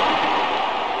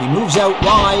 He moves out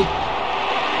wide.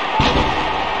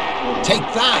 Take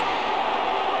that.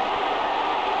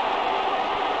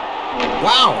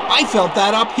 Wow, I felt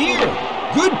that up here.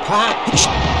 Good pass.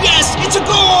 Yes, it's a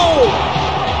goal!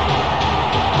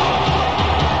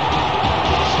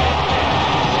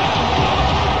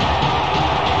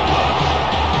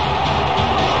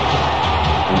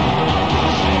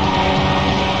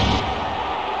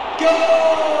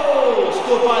 Goal!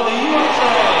 Scored by the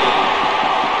USA!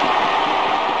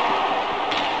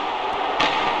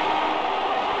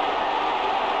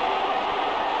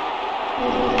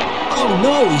 Oh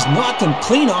no, he's knocked him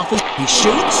clean off his... He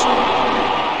shoots.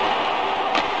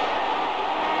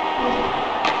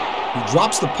 He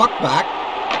drops the puck back.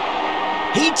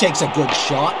 He takes a good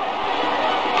shot.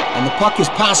 And the puck is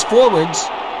passed forwards.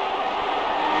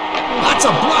 That's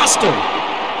a blaster!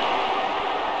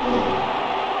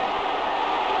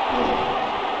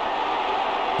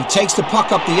 He takes the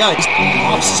puck up the ice.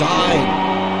 Offside.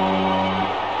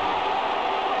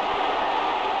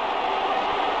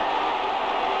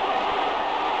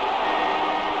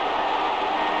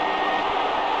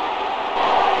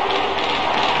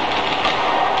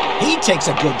 He takes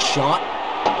a good shot.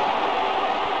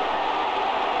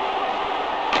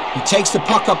 He takes the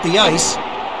puck up the ice.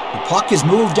 The puck is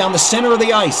moved down the center of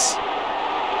the ice.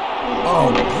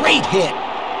 Oh, great hit.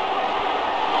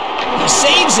 He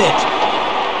saves it.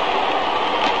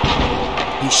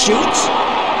 He shoots.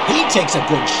 He takes a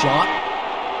good shot.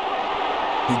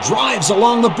 He drives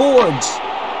along the boards.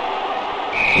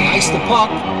 He iced the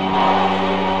puck.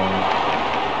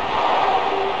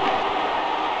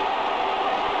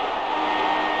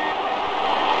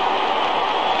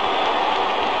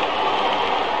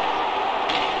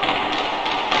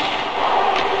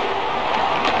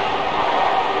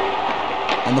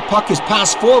 And the puck is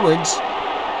passed forwards.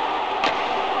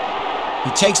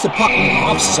 He takes the puck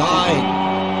offside.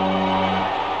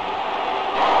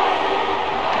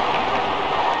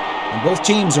 And both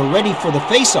teams are ready for the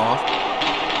face-off.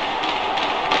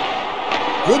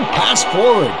 Good pass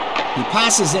forward. He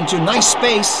passes into nice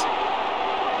space.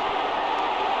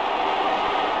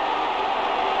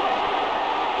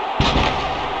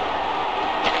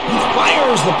 He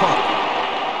fires the puck.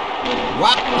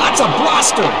 Wow, that's a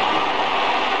blaster.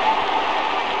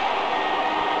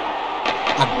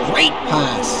 A great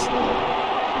pass.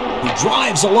 He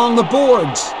drives along the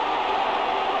boards.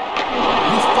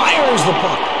 He fires the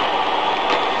puck.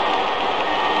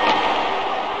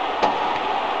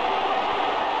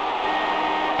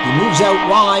 moves out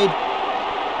wide.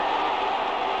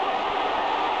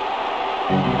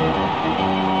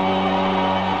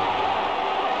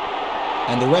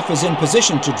 And the ref is in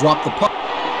position to drop the puck.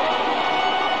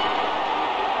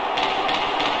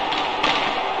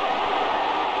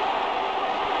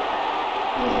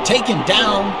 Taken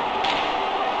down.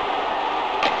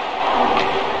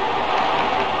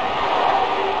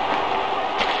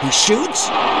 He shoots.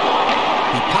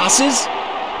 He passes.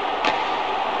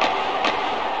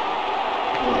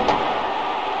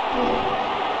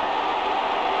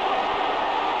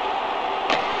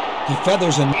 He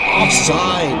feathers an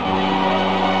offside.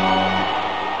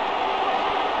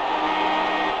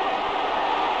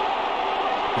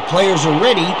 The players are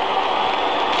ready.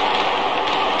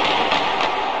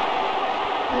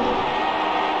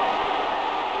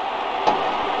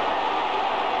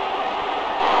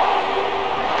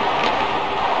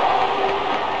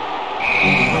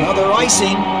 Another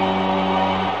icing.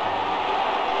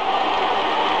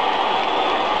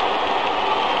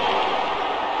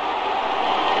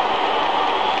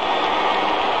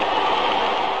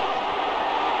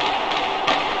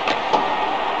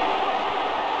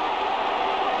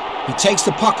 He takes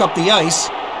the puck up the ice.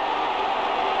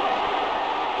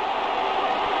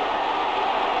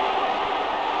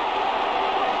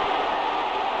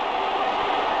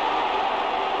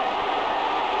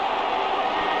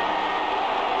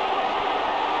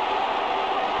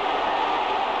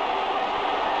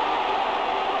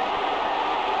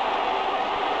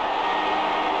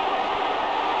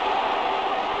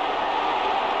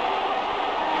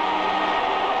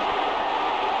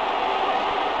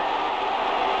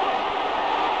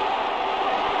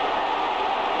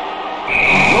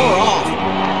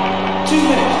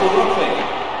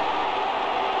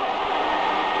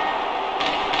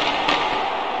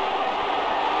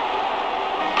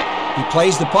 He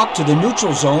plays the puck to the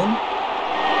neutral zone.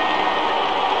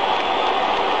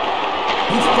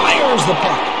 He fires the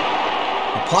puck.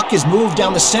 The puck is moved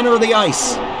down the center of the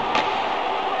ice.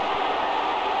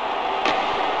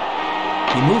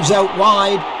 He moves out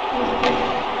wide.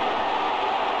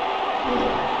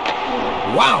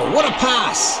 Wow, what a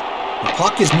pass! The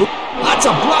puck is moved. That's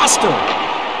a blaster!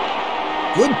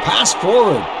 Good pass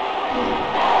forward.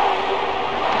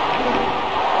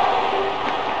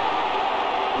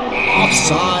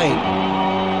 Offside.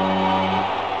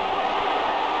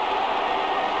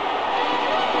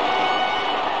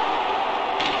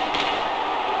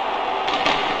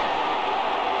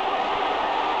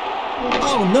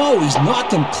 Oh no, he's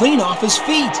knocked him clean off his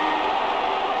feet.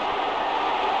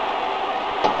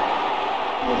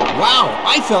 Wow,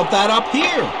 I felt that up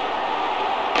here.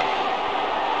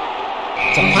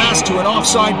 It's a pass to an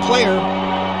offside player.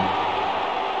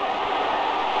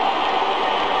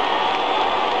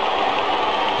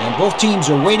 And both teams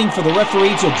are waiting for the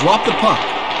referee to drop the puck.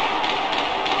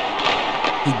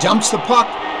 He dumps the puck.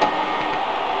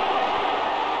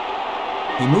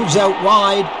 He moves out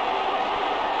wide.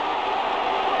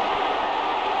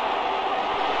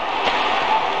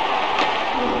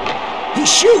 He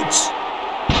shoots.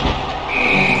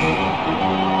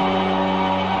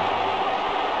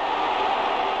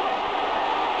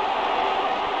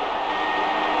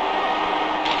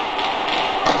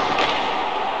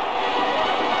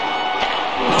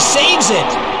 He saves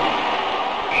it.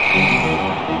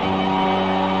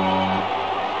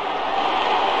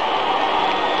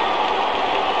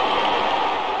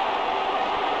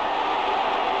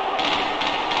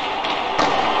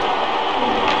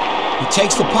 He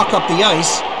takes the puck up the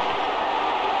ice.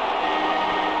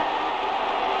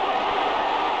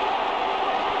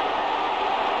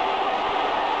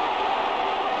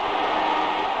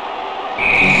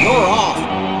 You're off.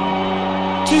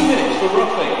 2 minutes for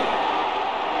roughing.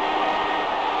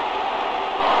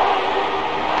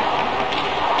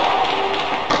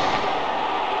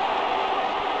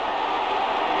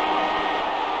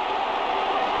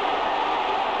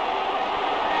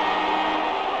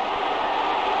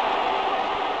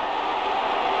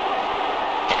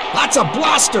 That's a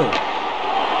blaster. He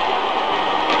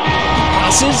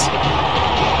passes.